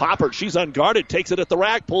court. Poppert, she's unguarded, takes it at the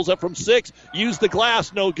rack, pulls up from 6, used the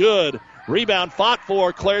glass, no good. Rebound fought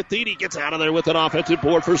for. Claire Thiede gets out of there with an offensive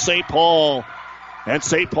board for St. Paul. And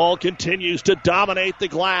St. Paul continues to dominate the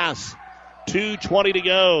glass. 2:20 to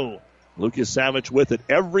go. Lucas-Savage with it.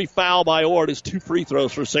 Every foul by Ord is 2 free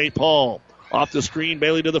throws for St. Paul. Off the screen,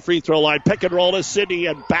 Bailey to the free throw line. Pick and roll to Sydney,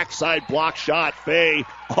 and backside block shot. Faye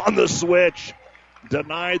on the switch.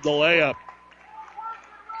 Denied the layup.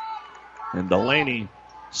 And Delaney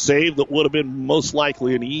saved that would have been most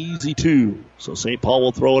likely an easy 2. So St. Paul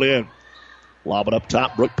will throw it in. Lob it up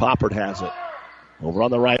top. Brooke Poppert has it. Over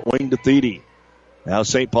on the right wing to Thiede. Now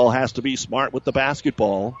St. Paul has to be smart with the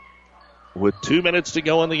basketball. With 2 minutes to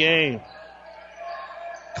go in the game.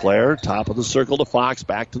 Claire, top of the circle to Fox.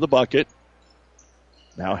 Back to the bucket.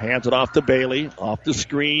 Now hands it off to Bailey. Off the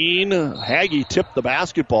screen. Haggie tipped the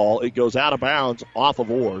basketball. It goes out of bounds off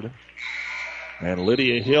of Ord. And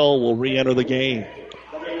Lydia Hill will re-enter the game.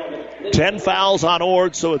 10 fouls on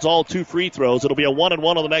Ord, so it's all 2 free throws. It'll be a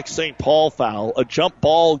 1-and-1 on the next St. Paul foul. A jump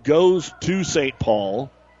ball goes to St.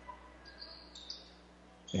 Paul.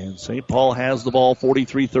 And St. Paul has the ball,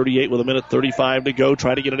 43-38 with 1:35 to go.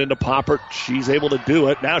 Trying to get it into Poppert. She's able to do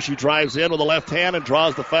it. Now she drives in with the left hand and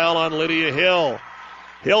draws the foul on Lydia Hill.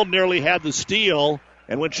 Hill nearly had the steal,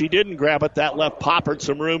 and when she didn't grab it, that left Poppert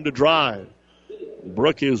some room to drive.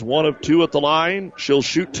 Brooke is 1 of 2 at the line. She'll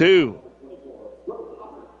shoot 2.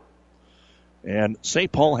 And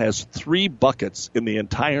St. Paul has 3 buckets in the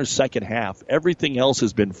entire second half. Everything else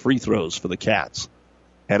has been free throws for the Cats.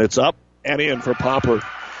 And it's up and in for Poppert.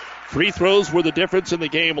 Free throws were the difference in the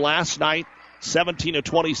game last night. 17 of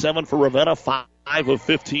 27 for Ravenna, 5 of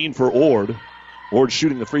 15 for Ord. Ord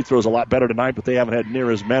shooting the free throws a lot better tonight, but they haven't had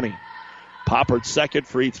near as many. Poppert's second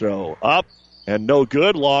free throw. Up and no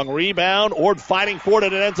good. Long rebound. Ord fighting for it,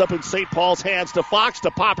 and it ends up in St. Paul's hands to Fox,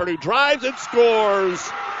 to Poppert, who drives and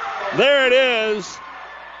scores. There it is.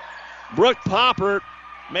 Brooke Poppert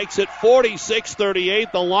makes it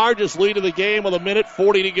 46-38, the largest lead of the game with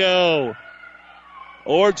 1:40 to go.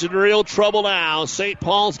 Ord's in real trouble now. St.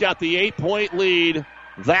 Paul's got the 8-point lead.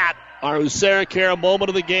 That, our Sarah Cara moment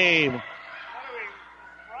of the game.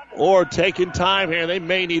 Ord taking time here. They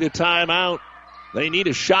may need a timeout. They need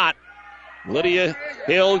a shot. Lydia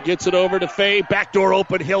Hill gets it over to Faye. Backdoor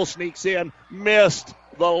open. Hill sneaks in. Missed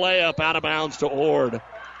the layup out of bounds to Ord.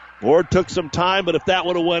 Ord took some time, but if that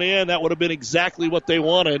would have went in, that would have been exactly what they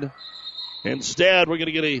wanted. Instead, we're going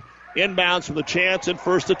to get a inbounds from the Chance, and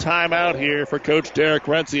first a timeout here for Coach Derek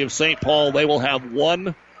Renzi of St. Paul. They will have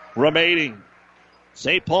 1 remaining.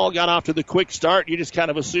 St. Paul got off to the quick start. You just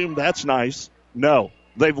kind of assumed that's nice. No,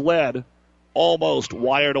 they've led almost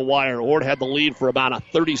wire to wire. Ord had the lead for about a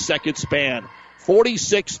 30-second span.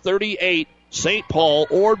 46-38. St. Paul,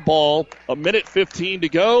 Ord ball, 1:15 to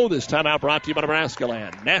go. This timeout brought to you by Nebraska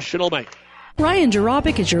Land National Bank. Ryan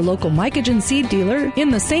Jarabic is your local mycogen seed dealer in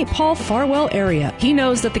the St. Paul Farwell area. He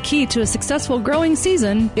knows that the key to a successful growing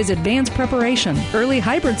season is advanced preparation. Early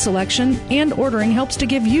hybrid selection and ordering helps to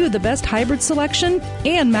give you the best hybrid selection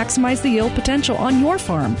and maximize the yield potential on your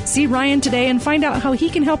farm. See Ryan today and find out how he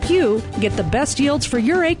can help you get the best yields for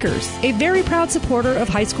your acres. A very proud supporter of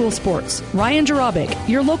high school sports. Ryan Jarabic,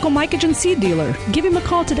 your local mycogen seed dealer. Give him a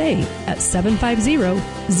call today at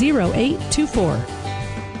 750-0824.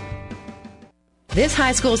 This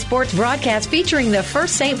high school sports broadcast featuring the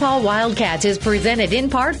First St. Paul Wildcats is presented in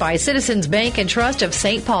part by Citizens Bank and Trust of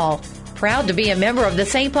St. Paul. Proud to be a member of the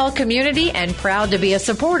St. Paul community and proud to be a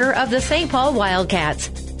supporter of the St. Paul Wildcats.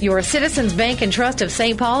 Your Citizens Bank and Trust of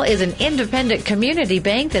St. Paul is an independent community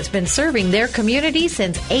bank that's been serving their community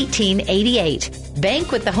since 1888.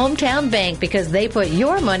 Bank with the hometown bank because they put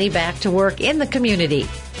your money back to work in the community.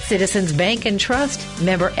 Citizens Bank and Trust,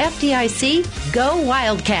 member FDIC, go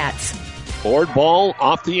Wildcats. Forward ball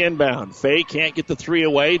off the inbound. Fay can't get the three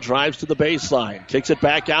away, drives to the baseline, kicks it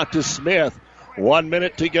back out to Smith. 1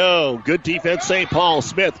 minute to go. Good defense, St. Paul.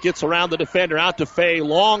 Smith gets around the defender, out to Fay.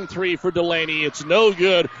 Long three for Delaney. It's no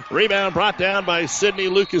good. Rebound brought down by Sydney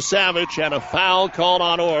Lucas-Savage, and a foul called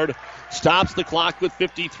on Ord. Stops the clock with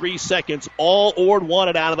 53 seconds. All Ord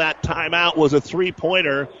wanted out of that timeout was a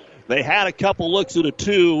three-pointer. They had a couple looks at a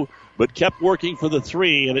two, but kept working for the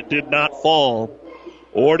three, and it did not fall.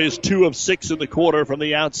 Ord is 2 of 6 in the quarter from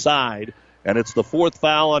the outside, and it's the fourth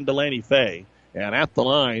foul on Delaney Fay. And at the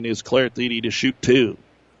line is Claire Thiede to shoot 2.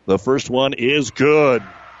 The first one is good.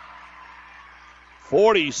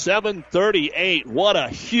 47-38. What a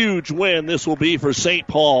huge win this will be for St.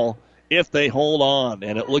 Paul if they hold on.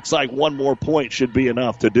 And it looks like one more point should be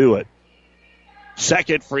enough to do it.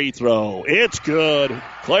 Second free throw. It's good.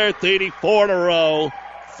 Claire Thiede, 4 in a row.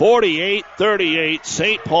 48-38.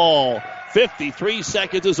 St. Paul. 53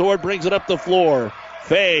 seconds as Ord brings it up the floor.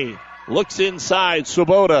 Fay looks inside.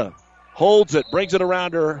 Swoboda holds it, brings it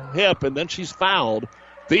around her hip, and then she's fouled.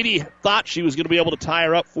 Thiede thought she was going to be able to tie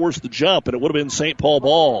her up, force the jump, and it would have been St. Paul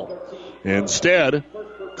ball. Instead,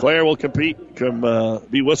 Claire will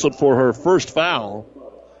be whistled for her first foul.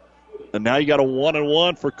 And now you got a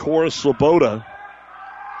 1-and-1 for Cora Swoboda.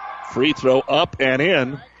 Free throw up and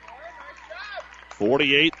in.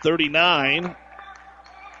 48-39.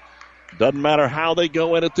 Doesn't matter how they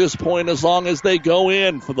go in at this point as long as they go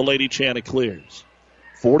in for the Lady Chanticleers.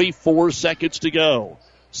 44 seconds to go.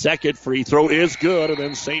 Second free throw is good, and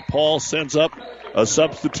then St. Paul sends up a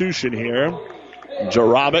substitution here.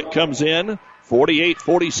 Jarabek comes in.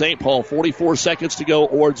 48-40 St. Paul. 44 seconds to go.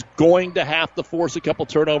 Ord's going to have to force a couple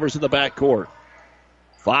turnovers in the backcourt.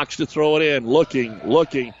 Fox to throw it in.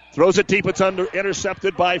 Looking. Throws it deep. It's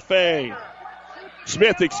intercepted by Fay.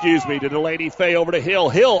 Smith, to Delaney. Fay over to Hill.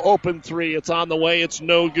 Hill open three. It's on the way. It's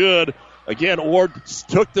no good. Again, Ord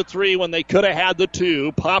took the three when they could have had the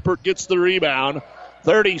two. Poppert gets the rebound.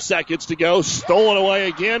 30 seconds to go. Stolen away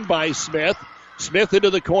again by Smith. Smith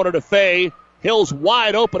into the corner to Fay. Hill's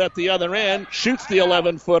wide open at the other end. Shoots the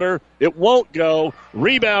 11-footer. It won't go.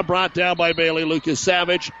 Rebound brought down by Bailey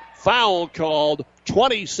Lucas-Savage. Foul called.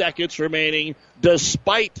 20 seconds remaining.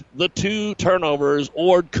 Despite the two turnovers,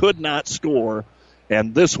 Ord could not score.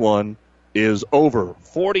 And this one is over.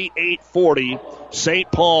 48-40. St.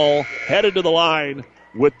 Paul headed to the line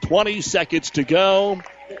with 20 seconds to go.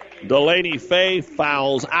 Delaney Fay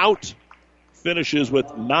fouls out. Finishes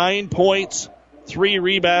with 9 points, 3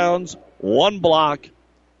 rebounds, 1 block.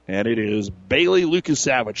 And it is Bailey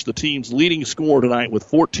Lucas-Savage, the team's leading scorer tonight, with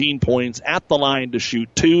 14 points at the line to shoot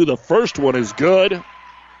 2. The first one is good.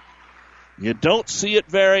 You don't see it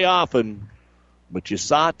very often, but you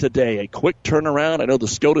saw it today. A quick turnaround. I know the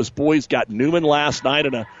SCOTUS boys got Newman last night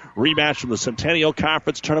in a rematch from the Centennial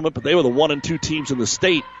Conference tournament, but they were the 1 and 2 teams in the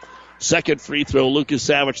state. Second free throw,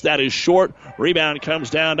 Lucas-Savage. That is short. Rebound comes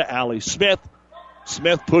down to Allie Smith.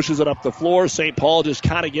 Smith pushes it up the floor. St. Paul just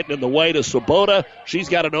kind of getting in the way to Swoboda. She's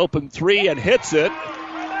got an open three and hits it.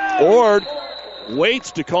 Ord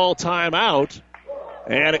waits to call timeout,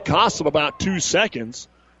 and it costs them about 2 seconds.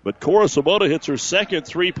 But Cora Swoboda hits her second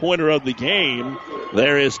three-pointer of the game.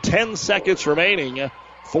 There is 10 seconds remaining.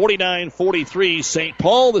 49-43 St.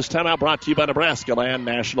 Paul. This timeout brought to you by Nebraska Land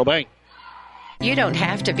National Bank. You don't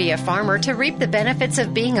have to be a farmer to reap the benefits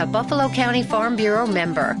of being a Buffalo County Farm Bureau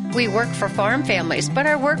member. We work for farm families, but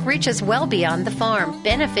our work reaches well beyond the farm,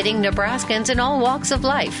 benefiting Nebraskans in all walks of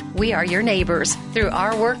life. We are your neighbors. Through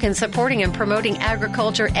our work in supporting and promoting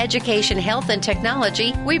agriculture, education, health, and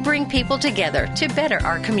technology, we bring people together to better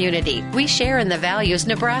our community. We share in the values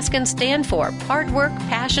Nebraskans stand for: hard work,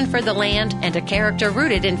 passion for the land, and a character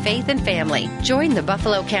rooted in faith and family. Join the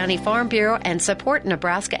Buffalo County Farm Bureau and support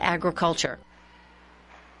Nebraska agriculture.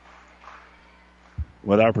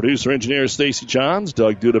 With our producer-engineer, Stacy Johns,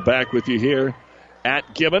 Doug Duda back with you here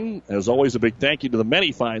at Gibbon. As always, a big thank you to the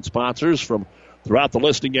many fine sponsors from throughout the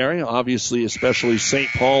listening area, obviously especially St.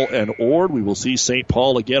 Paul and Ord. We will see St.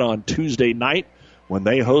 Paul again on Tuesday night when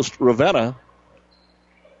they host Ravenna.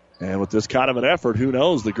 And with this kind of an effort, who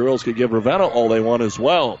knows, the girls could give Ravenna all they want as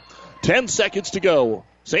well. 10 seconds to go.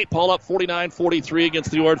 St. Paul up 49-43 against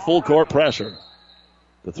the Ord full court pressure.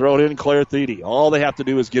 to throw it in, Claire Thiede. All they have to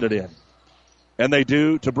do is get it in. And they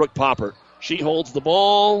do to Brooke Poppert. She holds the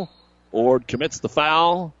ball. Ord commits the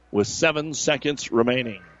foul with 7 seconds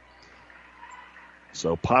remaining.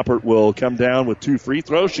 So Poppert will come down with 2 free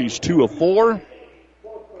throws. She's 2 of 4.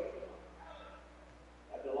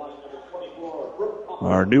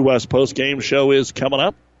 Our New West postgame show is coming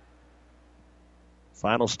up.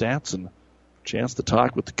 Final stats and chance to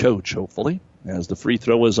talk with the coach, hopefully, as the free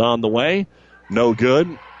throw is on the way. No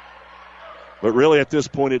good. But really at this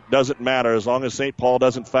point it doesn't matter as long as St. Paul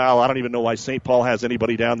doesn't foul. I don't even know why St. Paul has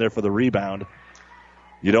anybody down there for the rebound.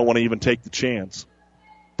 You don't want to even take the chance.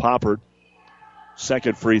 Poppert,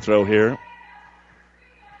 second free throw here.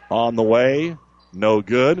 On the way. No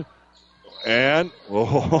good. And,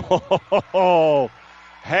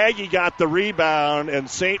 Hagee got the rebound, and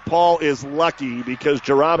St. Paul is lucky because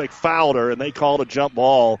Jarabic fouled her, and they called a jump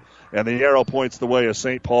ball, and the arrow points the way of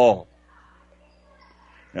St. Paul.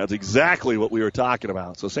 That's exactly what we were talking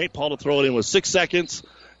about. So St. Paul to throw it in with 6 seconds,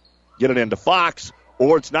 get it into Fox,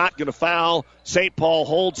 or it's not going to foul. St. Paul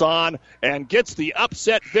holds on and gets the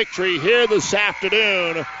upset victory here this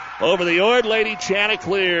afternoon over the Ord Lady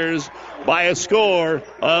Chanticleers by a score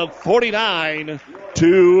of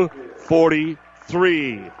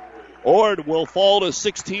 49-43. Ord will fall to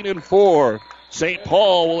 16-4. St.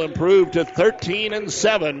 Paul will improve to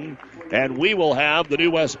 13-7. And we will have the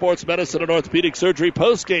New West Sports Medicine and Orthopedic Surgery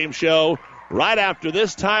postgame show right after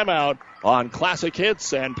this timeout on Classic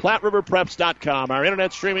Hits and PlatteRiverPreps.com. Our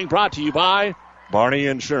internet streaming brought to you by Barney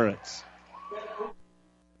Insurance.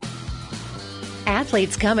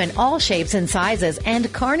 Athletes come in all shapes and sizes,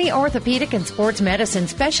 and Kearney Orthopedic and Sports Medicine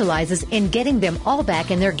specializes in getting them all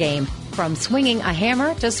back in their game. From swinging a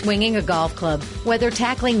hammer to swinging a golf club, whether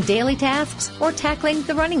tackling daily tasks or tackling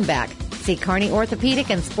the running back. See Kearney Orthopedic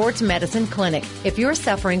and Sports Medicine Clinic. If you're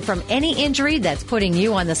suffering from any injury that's putting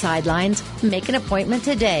you on the sidelines, make an appointment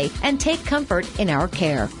today and take comfort in our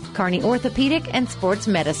care. Kearney Orthopedic and Sports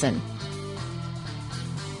Medicine.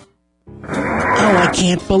 Oh, I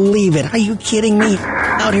can't believe it. Are you kidding me?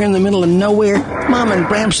 Out here in the middle of nowhere, Mom and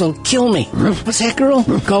Bramps will kill me. What's that, girl?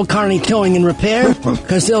 Call Kearney Towing and Repair?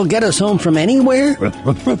 Because they'll get us home from anywhere?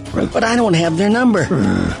 But I don't have their number.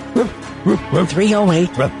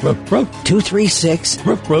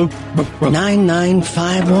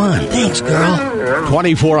 308-236-9951. Thanks, girl.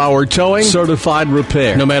 24-hour towing, certified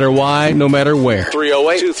repair. No matter why, no matter where.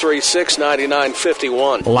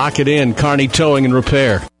 308-236-9951. Lock it in, Kearney Towing and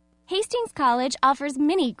Repair. Hastings College offers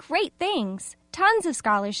many great things. Tons of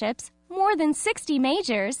scholarships, more than 60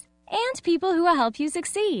 majors, and people who will help you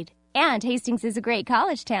succeed. And Hastings is a great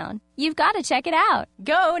college town. You've got to check it out.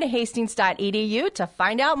 Go to hastings.edu to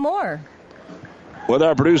find out more. With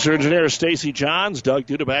our producer-engineer Stacy Johns, Doug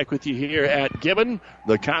Duda back with you here at Gibbon.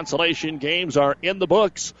 The consolation games are in the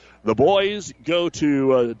books. The boys go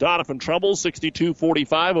to Donovan Trumbull,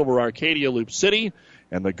 62-45 over Arcadia Loop City.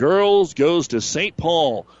 And the girls goes to St.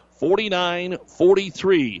 Paul,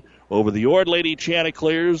 49-43 over the Ord Lady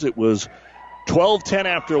Chanticleers. It was 12-10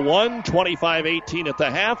 after 1, 25-18 at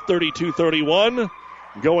the half, 32-31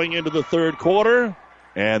 going into the third quarter.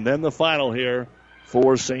 And then the final here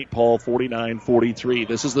for St. Paul, 49-43.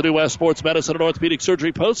 This is the New West Sports Medicine and Orthopedic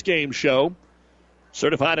Surgery postgame show.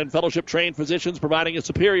 Certified and fellowship-trained physicians providing a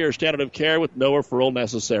superior standard of care with no referral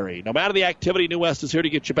necessary. No matter the activity, New West is here to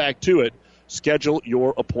get you back to it. Schedule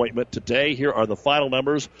your appointment today. Here are the final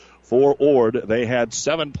numbers for Ord. They had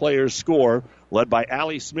 7 players score, led by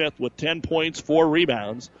Allie Smith with 10 points, 4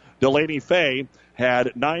 rebounds. Delaney Fay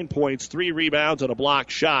had 9 points, 3 rebounds, and a block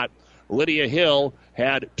shot. Lydia Hill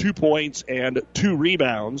had 2 points and 2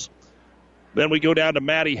 rebounds. Then we go down to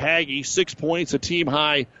Maddie Hagee, 6 points, a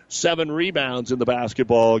team-high 7 rebounds in the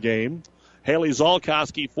basketball game. Haley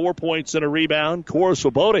Zolkowski, 4 points and a rebound. Cora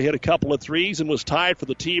Swoboda hit a couple of threes and was tied for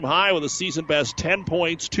the team high with a season-best 10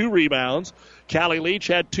 points, 2 rebounds. Callie Leach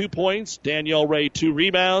had 2 points. Danielle Ray, 2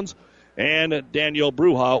 rebounds. And Danielle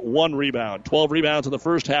Bruja, 1 rebound. 12 rebounds in the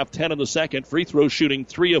first half, 10 in the second. Free throw shooting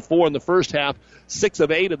 3 of 4 in the first half, 6 of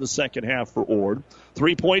 8 in the second half for Ord.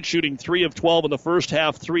 3-point shooting 3 of 12 in the first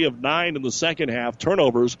half, 3 of 9 in the second half.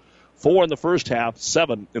 Turnovers 4 in the first half,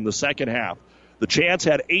 7 in the second half. The Chants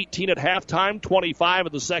had 18 at halftime, 25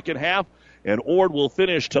 in the second half, and Ord will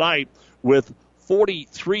finish tonight with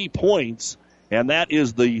 43 points, and that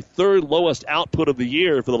is the third lowest output of the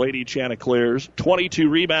year for the Lady Chanticleers. 22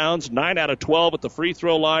 rebounds, 9 out of 12 at the free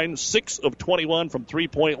throw line, 6 of 21 from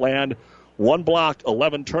three-point land, 1 block,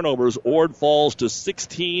 11 turnovers. Ord falls to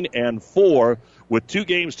 16-4 with 2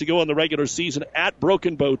 games to go in the regular season at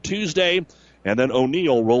Broken Bow Tuesday, and then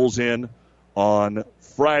O'Neill rolls in on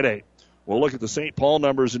Friday. We'll look at the St. Paul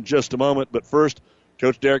numbers in just a moment, but first,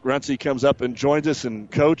 Coach Derek Runcie comes up and joins us. And,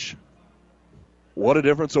 Coach, what a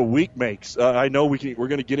difference a week makes. I know we're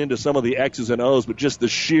going to get into some of the X's and O's, but just the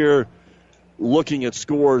sheer looking at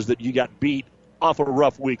scores that you got beat off a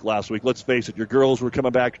rough week last week. Let's face it, your girls were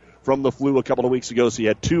coming back from the flu a couple of weeks ago, so you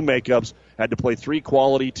had 2 makeups, had to play 3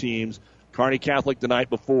 quality teams, Kearney Catholic the night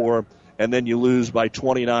before, and then you lose by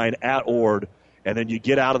 29 at Ord, and then you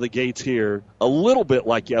get out of the gates here a little bit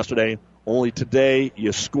like yesterday, only today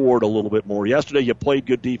you scored a little bit more. Yesterday you played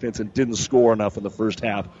good defense and didn't score enough in the first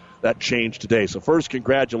half. That changed today. So first,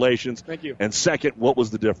 congratulations. Thank you. And second, what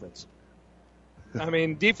was the difference? I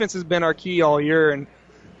mean, defense has been our key all year, and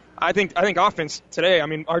I think offense today, I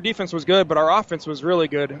mean, our defense was good, but our offense was really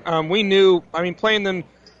good. We knew, I mean, playing them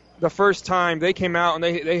the first time, they came out and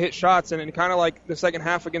they hit shots, and kind of like the second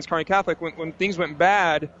half against Kearney Catholic, when things went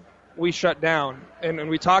bad, we shut down. And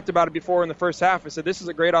we talked about it before in the first half. I said, this is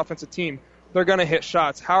a great offensive team. They're going to hit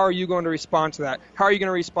shots. How are you going to respond to that? How are you going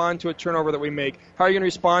to respond to a turnover that we make? How are you going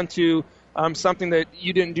to respond to something that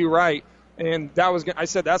you didn't do right? And I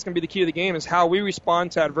said that's going to be the key to the game, is how we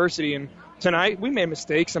respond to adversity. And tonight, we made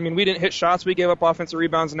mistakes. I mean, we didn't hit shots. We gave up offensive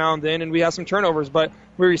rebounds now and then, and we had some turnovers. But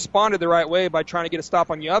we responded the right way by trying to get a stop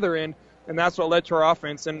on the other end, and that's what led to our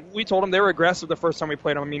offense. And we told them they were aggressive the first time we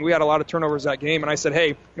played them. I mean, we had a lot of turnovers that game, and I said,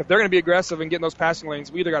 hey, if they're going to be aggressive and getting those passing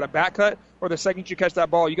lanes, we either got to back cut, or the second you catch that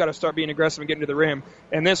ball, you got to start being aggressive and getting to the rim.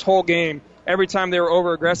 And this whole game, every time they were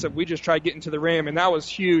over-aggressive, we just tried getting to the rim, and that was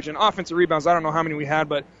huge. And offensive rebounds, I don't know how many we had,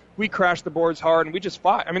 but we crashed the boards hard, and we just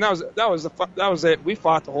fought. I mean, that was it. We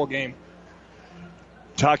fought the whole game.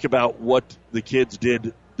 Talk about what the kids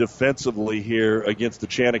did defensively here against the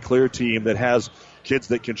Chanticleer team that has kids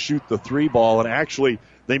that can shoot the 3 ball. And actually,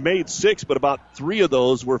 they made 6, but about 3 of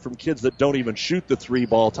those were from kids that don't even shoot the 3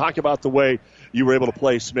 ball. Talk about the way you were able to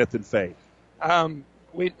play Smith and Faye.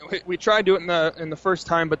 We tried to do it in the first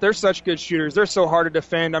time, but they're such good shooters. They're so hard to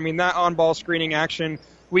defend. I mean, that on-ball screening action,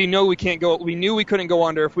 we know we can't go. We knew we couldn't go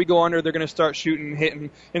under. If we go under, they're going to start shooting and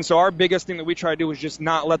hitting. And so our biggest thing that we try to do was just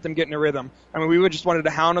not let them get in a rhythm. I mean, we just wanted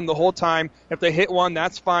to hound them the whole time. If they hit one,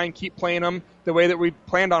 that's fine. Keep playing them the way that we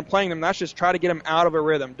planned on playing them. That's just try to get them out of a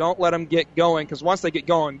rhythm. Don't let them get going, because once they get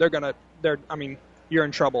going, you're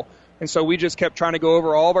in trouble. And so we just kept trying to go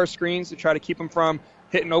over all of our screens to try to keep them from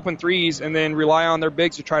hitting open threes, and then rely on their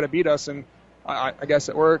bigs to try to beat us. And I guess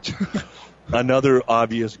it worked. Another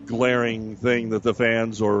obvious glaring thing that the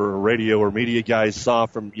fans or radio or media guys saw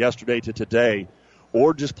from yesterday to today,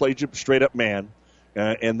 or just played straight up man.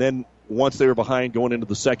 And then once they were behind going into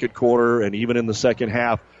the second quarter and even in the second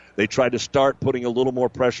half, they tried to start putting a little more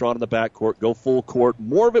pressure on in the backcourt, go full court.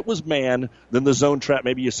 More of it was man than the zone trap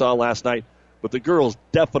maybe you saw last night. But the girls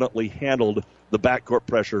definitely handled the backcourt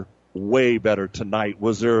pressure way better tonight.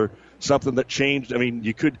 Was there something that changed? I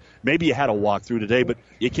mean, maybe you had a walkthrough today, but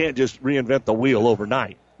you can't just reinvent the wheel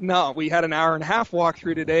overnight. No, we had an hour and a half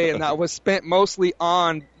walkthrough today, and that was spent mostly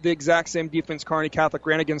on the exact same defense Kearney Catholic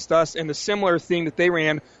ran against us, and the similar thing that they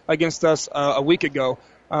ran against us a week ago.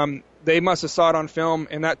 They must have saw it on film,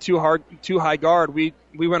 and that too high guard, we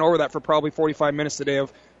went over that for probably 45 minutes today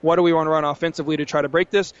of what do we want to run offensively to try to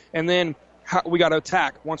break this, and then we got to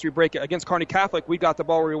attack once we break it. Against Kearney Catholic, we got the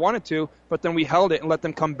ball where we wanted to, but then we held it and let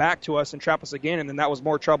them come back to us and trap us again, and then that was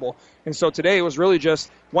more trouble. And so today it was really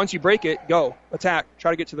just once you break it, go, attack,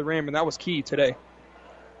 try to get to the rim, and that was key today.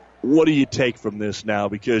 What do you take from this now?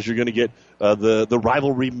 Because you're going to get the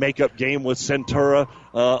rivalry makeup game with Centura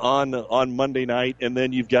on Monday night, and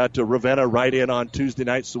then you've got Ravenna right in on Tuesday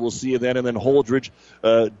night, so we'll see you then. And then Holdridge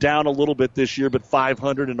down a little bit this year, but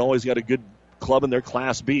 500 and always got a good club in their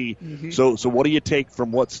Class B. Mm-hmm. So what do you take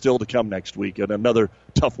from what's still to come next week and another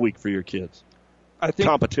tough week for your kids? I think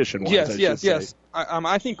competition-wise, yes.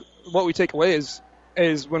 I think what we take away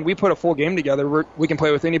is when we put a full game together, we can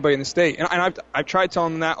play with anybody in the state. And I've tried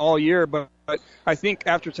telling them that all year, but I think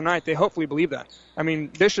after tonight they hopefully believe that. I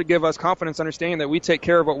mean, this should give us confidence, understanding that we take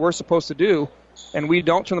care of what we're supposed to do, and we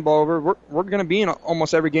don't turn the ball over. We're going to be in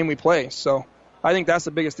almost every game we play. So I think that's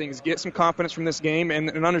the biggest thing, is get some confidence from this game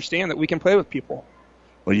and understand that we can play with people.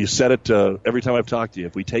 Well, you said it every time I've talked to you.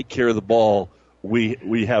 If we take care of the ball,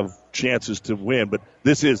 we have chances to win. But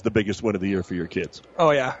this is the biggest win of the year for your kids. Oh,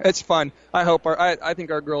 yeah. It's fun. I think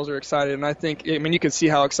our girls are excited, and you can see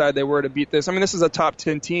how excited they were to beat this. I mean, this is a top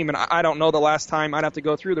 10 team, and I don't know the last time. I'd have to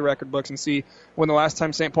go through the record books and see when the last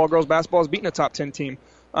time St. Paul girls basketball has beaten a top 10 team.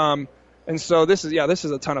 And so this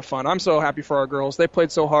is a ton of fun. I'm so happy for our girls. They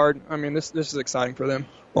played so hard. I mean, this is exciting for them.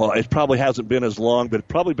 Well, it probably hasn't been as long, but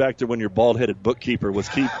probably back to when your bald-headed bookkeeper was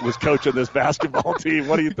coaching this basketball team.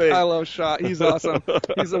 What do you think? I love Shot. He's awesome.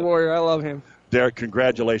 He's a warrior. I love him. Derek,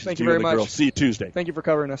 congratulations Thank to you you very and the much. girls. See you Tuesday. Thank you for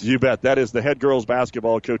covering us. You bet. That is the head girls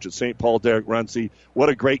basketball coach at St. Paul, Derek Runcie. What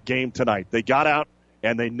a great game tonight. They got out,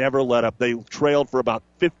 and they never let up. They trailed for about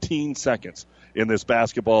 15 seconds in this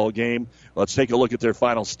basketball game. Let's take a look at their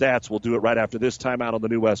final stats. We'll do it right after this timeout on the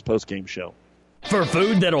New West postgame show. For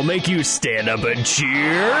food that'll make you stand up and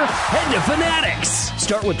cheer, head to Fanatics.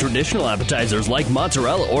 Start with traditional appetizers like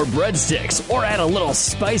mozzarella or breadsticks, or add a little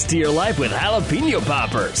spice to your life with jalapeno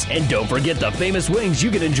poppers. And don't forget the famous wings you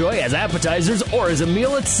can enjoy as appetizers or as a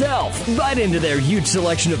meal itself. Bite into their huge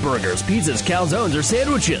selection of burgers, pizzas, calzones, or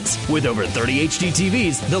sandwiches. With over 30 HD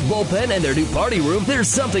TVs, the bullpen, and their new party room, there's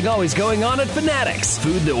something always going on at Fanatics.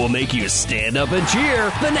 Food that will make you stand up and cheer.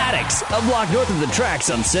 Fanatics, a block north of the tracks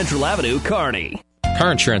on Central Avenue, Kearney.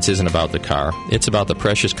 Car insurance isn't about the car. It's about the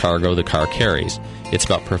precious cargo the car carries. It's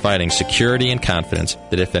about providing security and confidence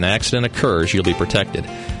that if an accident occurs, you'll be protected.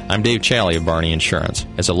 I'm Dave Challey of Barney Insurance.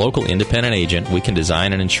 As a local independent agent, we can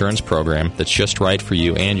design an insurance program that's just right for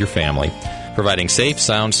you and your family, providing safe,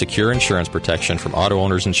 sound, secure insurance protection from Auto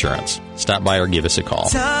Owners Insurance. Stop by or give us a call.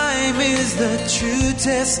 Time is the true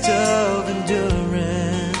test of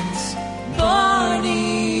endurance.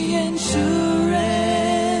 Barney Insurance.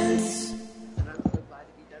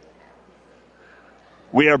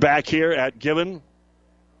 We are back here at Gibbon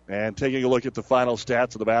and taking a look at the final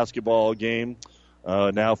stats of the basketball game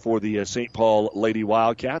now for the St. Paul Lady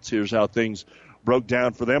Wildcats. Here's how things broke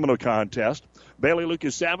down for them in a contest. Bailey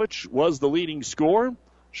Lucas-Savage was the leading scorer.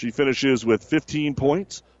 She finishes with 15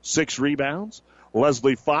 points, 6 rebounds.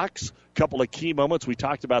 Leslie Fox, a couple of key moments. We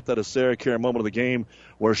talked about that as Sarah Care moment of the game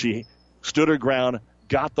where she stood her ground,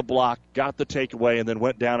 got the block, got the takeaway, and then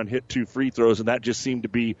went down and hit 2 free throws, and that just seemed to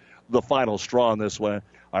be the final straw in this one.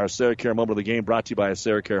 Our Sarah Care moment of the game brought to you by a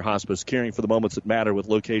Sarah Care Hospice, caring for the moments that matter with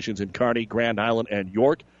locations in Kearney, Grand Island, and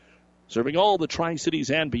York. Serving all the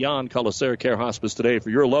Tri-Cities and beyond, call a Sarah Care Hospice today for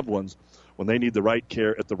your loved ones when they need the right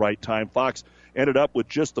care at the right time. Fox ended up with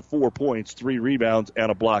just the 4 points, 3 rebounds, and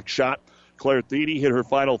a block shot. Claire Thiede hit her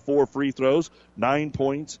final 4 free throws, 9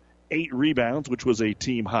 points, 8 rebounds, which was a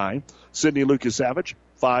team high. Sydney Lucas-Savage,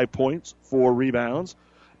 5 points, 4 rebounds.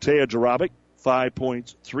 Taya Jarabic, 5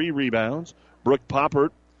 points, 3 rebounds. Brooke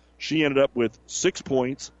Poppert, she ended up with 6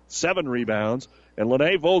 points, 7 rebounds. And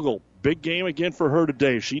Lene Vogel, big game again for her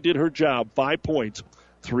today. She did her job, 5 points,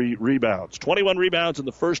 3 rebounds. 21 rebounds in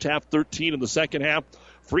the first half, 13 in the second half.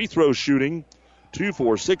 Free throw shooting, 2,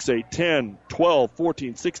 4, 6, 8, 10, 12,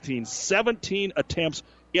 14, 16, 17 attempts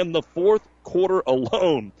in the fourth quarter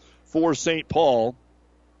alone for St. Paul.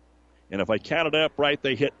 And if I counted up right,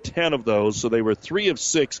 they hit 10 of those. So they were 3 of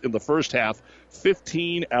 6 in the first half,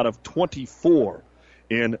 15 out of 24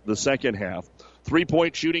 in the second half.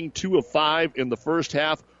 3-point shooting, 2 of 5 in the first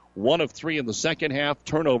half, 1 of 3 in the second half.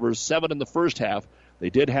 Turnovers, 7 in the first half. They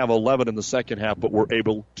did have 11 in the second half, but were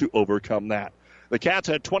able to overcome that. The Cats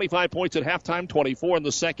had 25 points at halftime, 24 in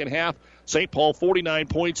the second half. St. Paul, 49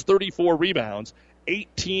 points, 34 rebounds,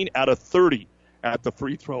 18 out of 30 at the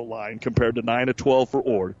free throw line compared to 9 of 12 for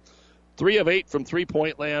Ord. 3 of 8 from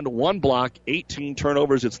three-point land, 1 block, 18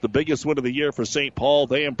 turnovers. It's the biggest win of the year for St. Paul.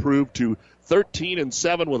 They improved to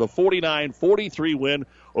 13-7 with a 49-43 win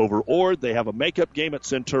over Ord. They have a makeup game at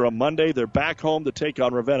Centura Monday. They're back home to take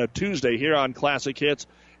on Ravenna Tuesday here on Classic Hits,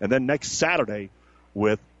 and then next Saturday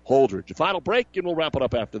with Holdridge. A final break, and we'll wrap it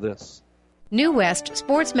up after this. New West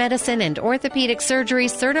Sports Medicine and Orthopedic Surgery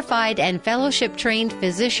certified and fellowship-trained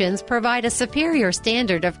physicians provide a superior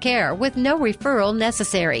standard of care with no referral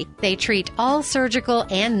necessary. They treat all surgical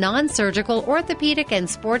and non-surgical orthopedic and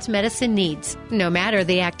sports medicine needs. No matter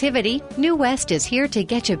the activity, New West is here to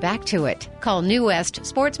get you back to it. Call New West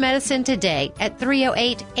Sports Medicine today at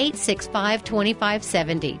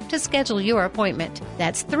 308-865-2570 to schedule your appointment.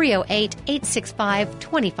 That's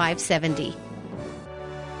 308-865-2570.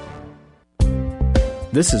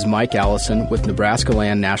 This is Mike Allison with Nebraska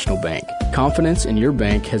Land National Bank. Confidence in your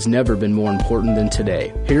bank has never been more important than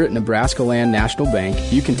today. Here at Nebraska Land National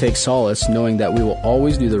Bank, you can take solace knowing that we will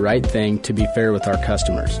always do the right thing to be fair with our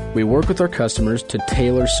customers. We work with our customers to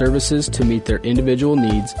tailor services to meet their individual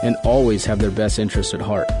needs and always have their best interests at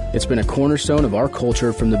heart. It's been a cornerstone of our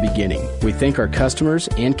culture from the beginning. We thank our customers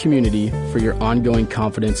and community for your ongoing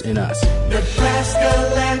confidence in us.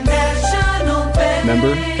 Nebraska Land National Bank.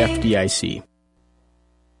 Member FDIC.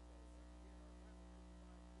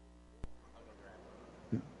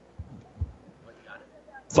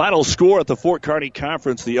 Final score at the Fort Kearney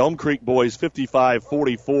Conference, the Elm Creek boys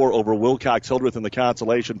 55-44 over Wilcox-Hildreth in the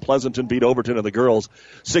consolation. Pleasanton beat Overton and the girls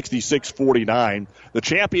 66-49. The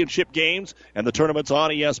championship games and the tournaments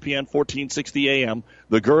on ESPN 1460 AM.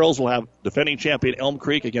 The girls will have defending champion Elm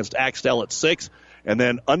Creek against Axtell at 6, and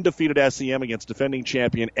then undefeated SEM against defending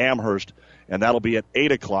champion Amherst, and that'll be at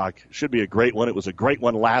 8 o'clock. Should be a great one. It was a great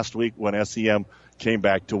one last week when SEM came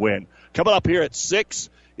back to win. Coming up here at 6,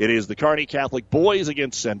 it is the Kearney Catholic boys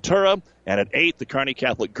against Centura, and at 8, the Kearney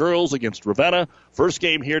Catholic girls against Ravenna. First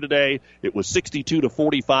game here today, it was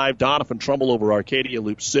 62-45, Donovan Trumbull over Arcadia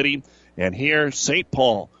Loop City. And here, St.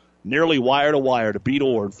 Paul, nearly wire-to-wire to beat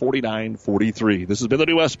Ord 49-43. This has been the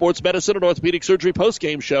New West Sports Medicine and Orthopedic Surgery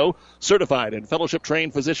postgame show. Certified and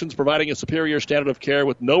fellowship-trained physicians providing a superior standard of care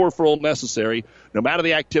with no referral necessary. No matter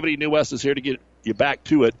the activity, New West is here to get you back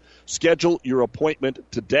to it. Schedule your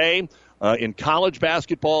appointment today. In college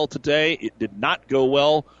basketball today, it did not go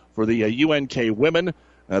well for the UNK women.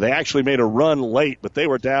 They actually made a run late, but they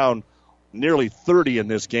were down nearly 30 in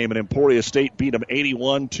this game, and Emporia State beat them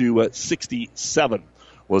 81-67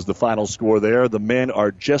 was the final score there. The men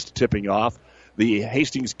are just tipping off. The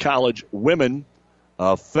Hastings College women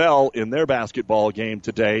fell in their basketball game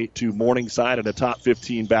today to Morningside in a top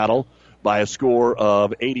 15 battle by a score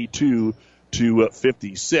of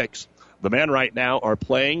 82-56. The men right now are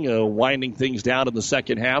playing, winding things down in the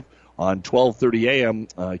second half on 12:30 a.m.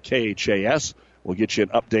 KHAS. We'll get you an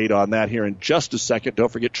update on that here in just a second.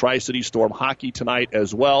 Don't forget Tri-City Storm hockey tonight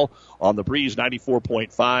as well on the Breeze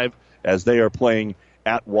 94.5 as they are playing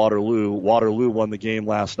at Waterloo. Waterloo won the game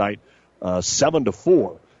last night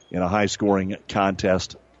 7-4 in a high-scoring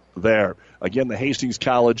contest there. Again, the Hastings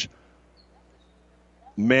College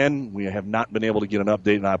men, we have not been able to get an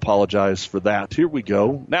update, and I apologize for that. Here we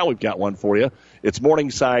go. Now we've got one for you. It's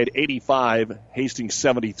Morningside 85, Hastings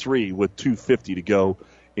 73 with 2:50 to go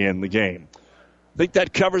in the game. I think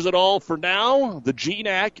that covers it all for now. The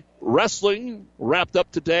GNAC wrestling wrapped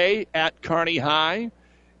up today at Kearney High.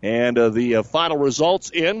 And the final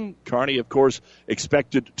results in, Kearney, of course,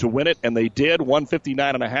 expected to win it, and they did.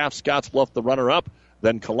 159.5, Scottsbluff the runner-up.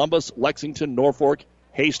 Then Columbus, Lexington, Norfolk,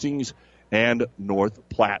 Hastings, and North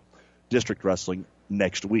Platte. District wrestling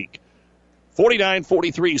next week.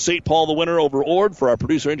 49-43, St. Paul the winner over Ord. For our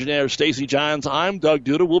producer-engineer, Stacy Johns, I'm Doug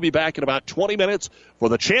Duda. We'll be back in about 20 minutes for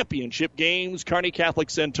the championship games. Kearney Catholic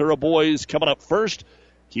Centura boys coming up first.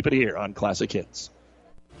 Keep it here on Classic Hits.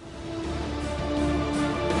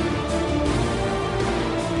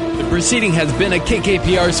 The proceeding has been a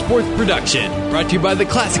KKPR sports production, brought to you by the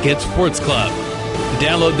Classic Hits Sports Club. To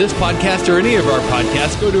download this podcast or any of our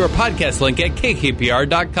podcasts, go to our podcast link at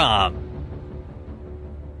kkpr.com.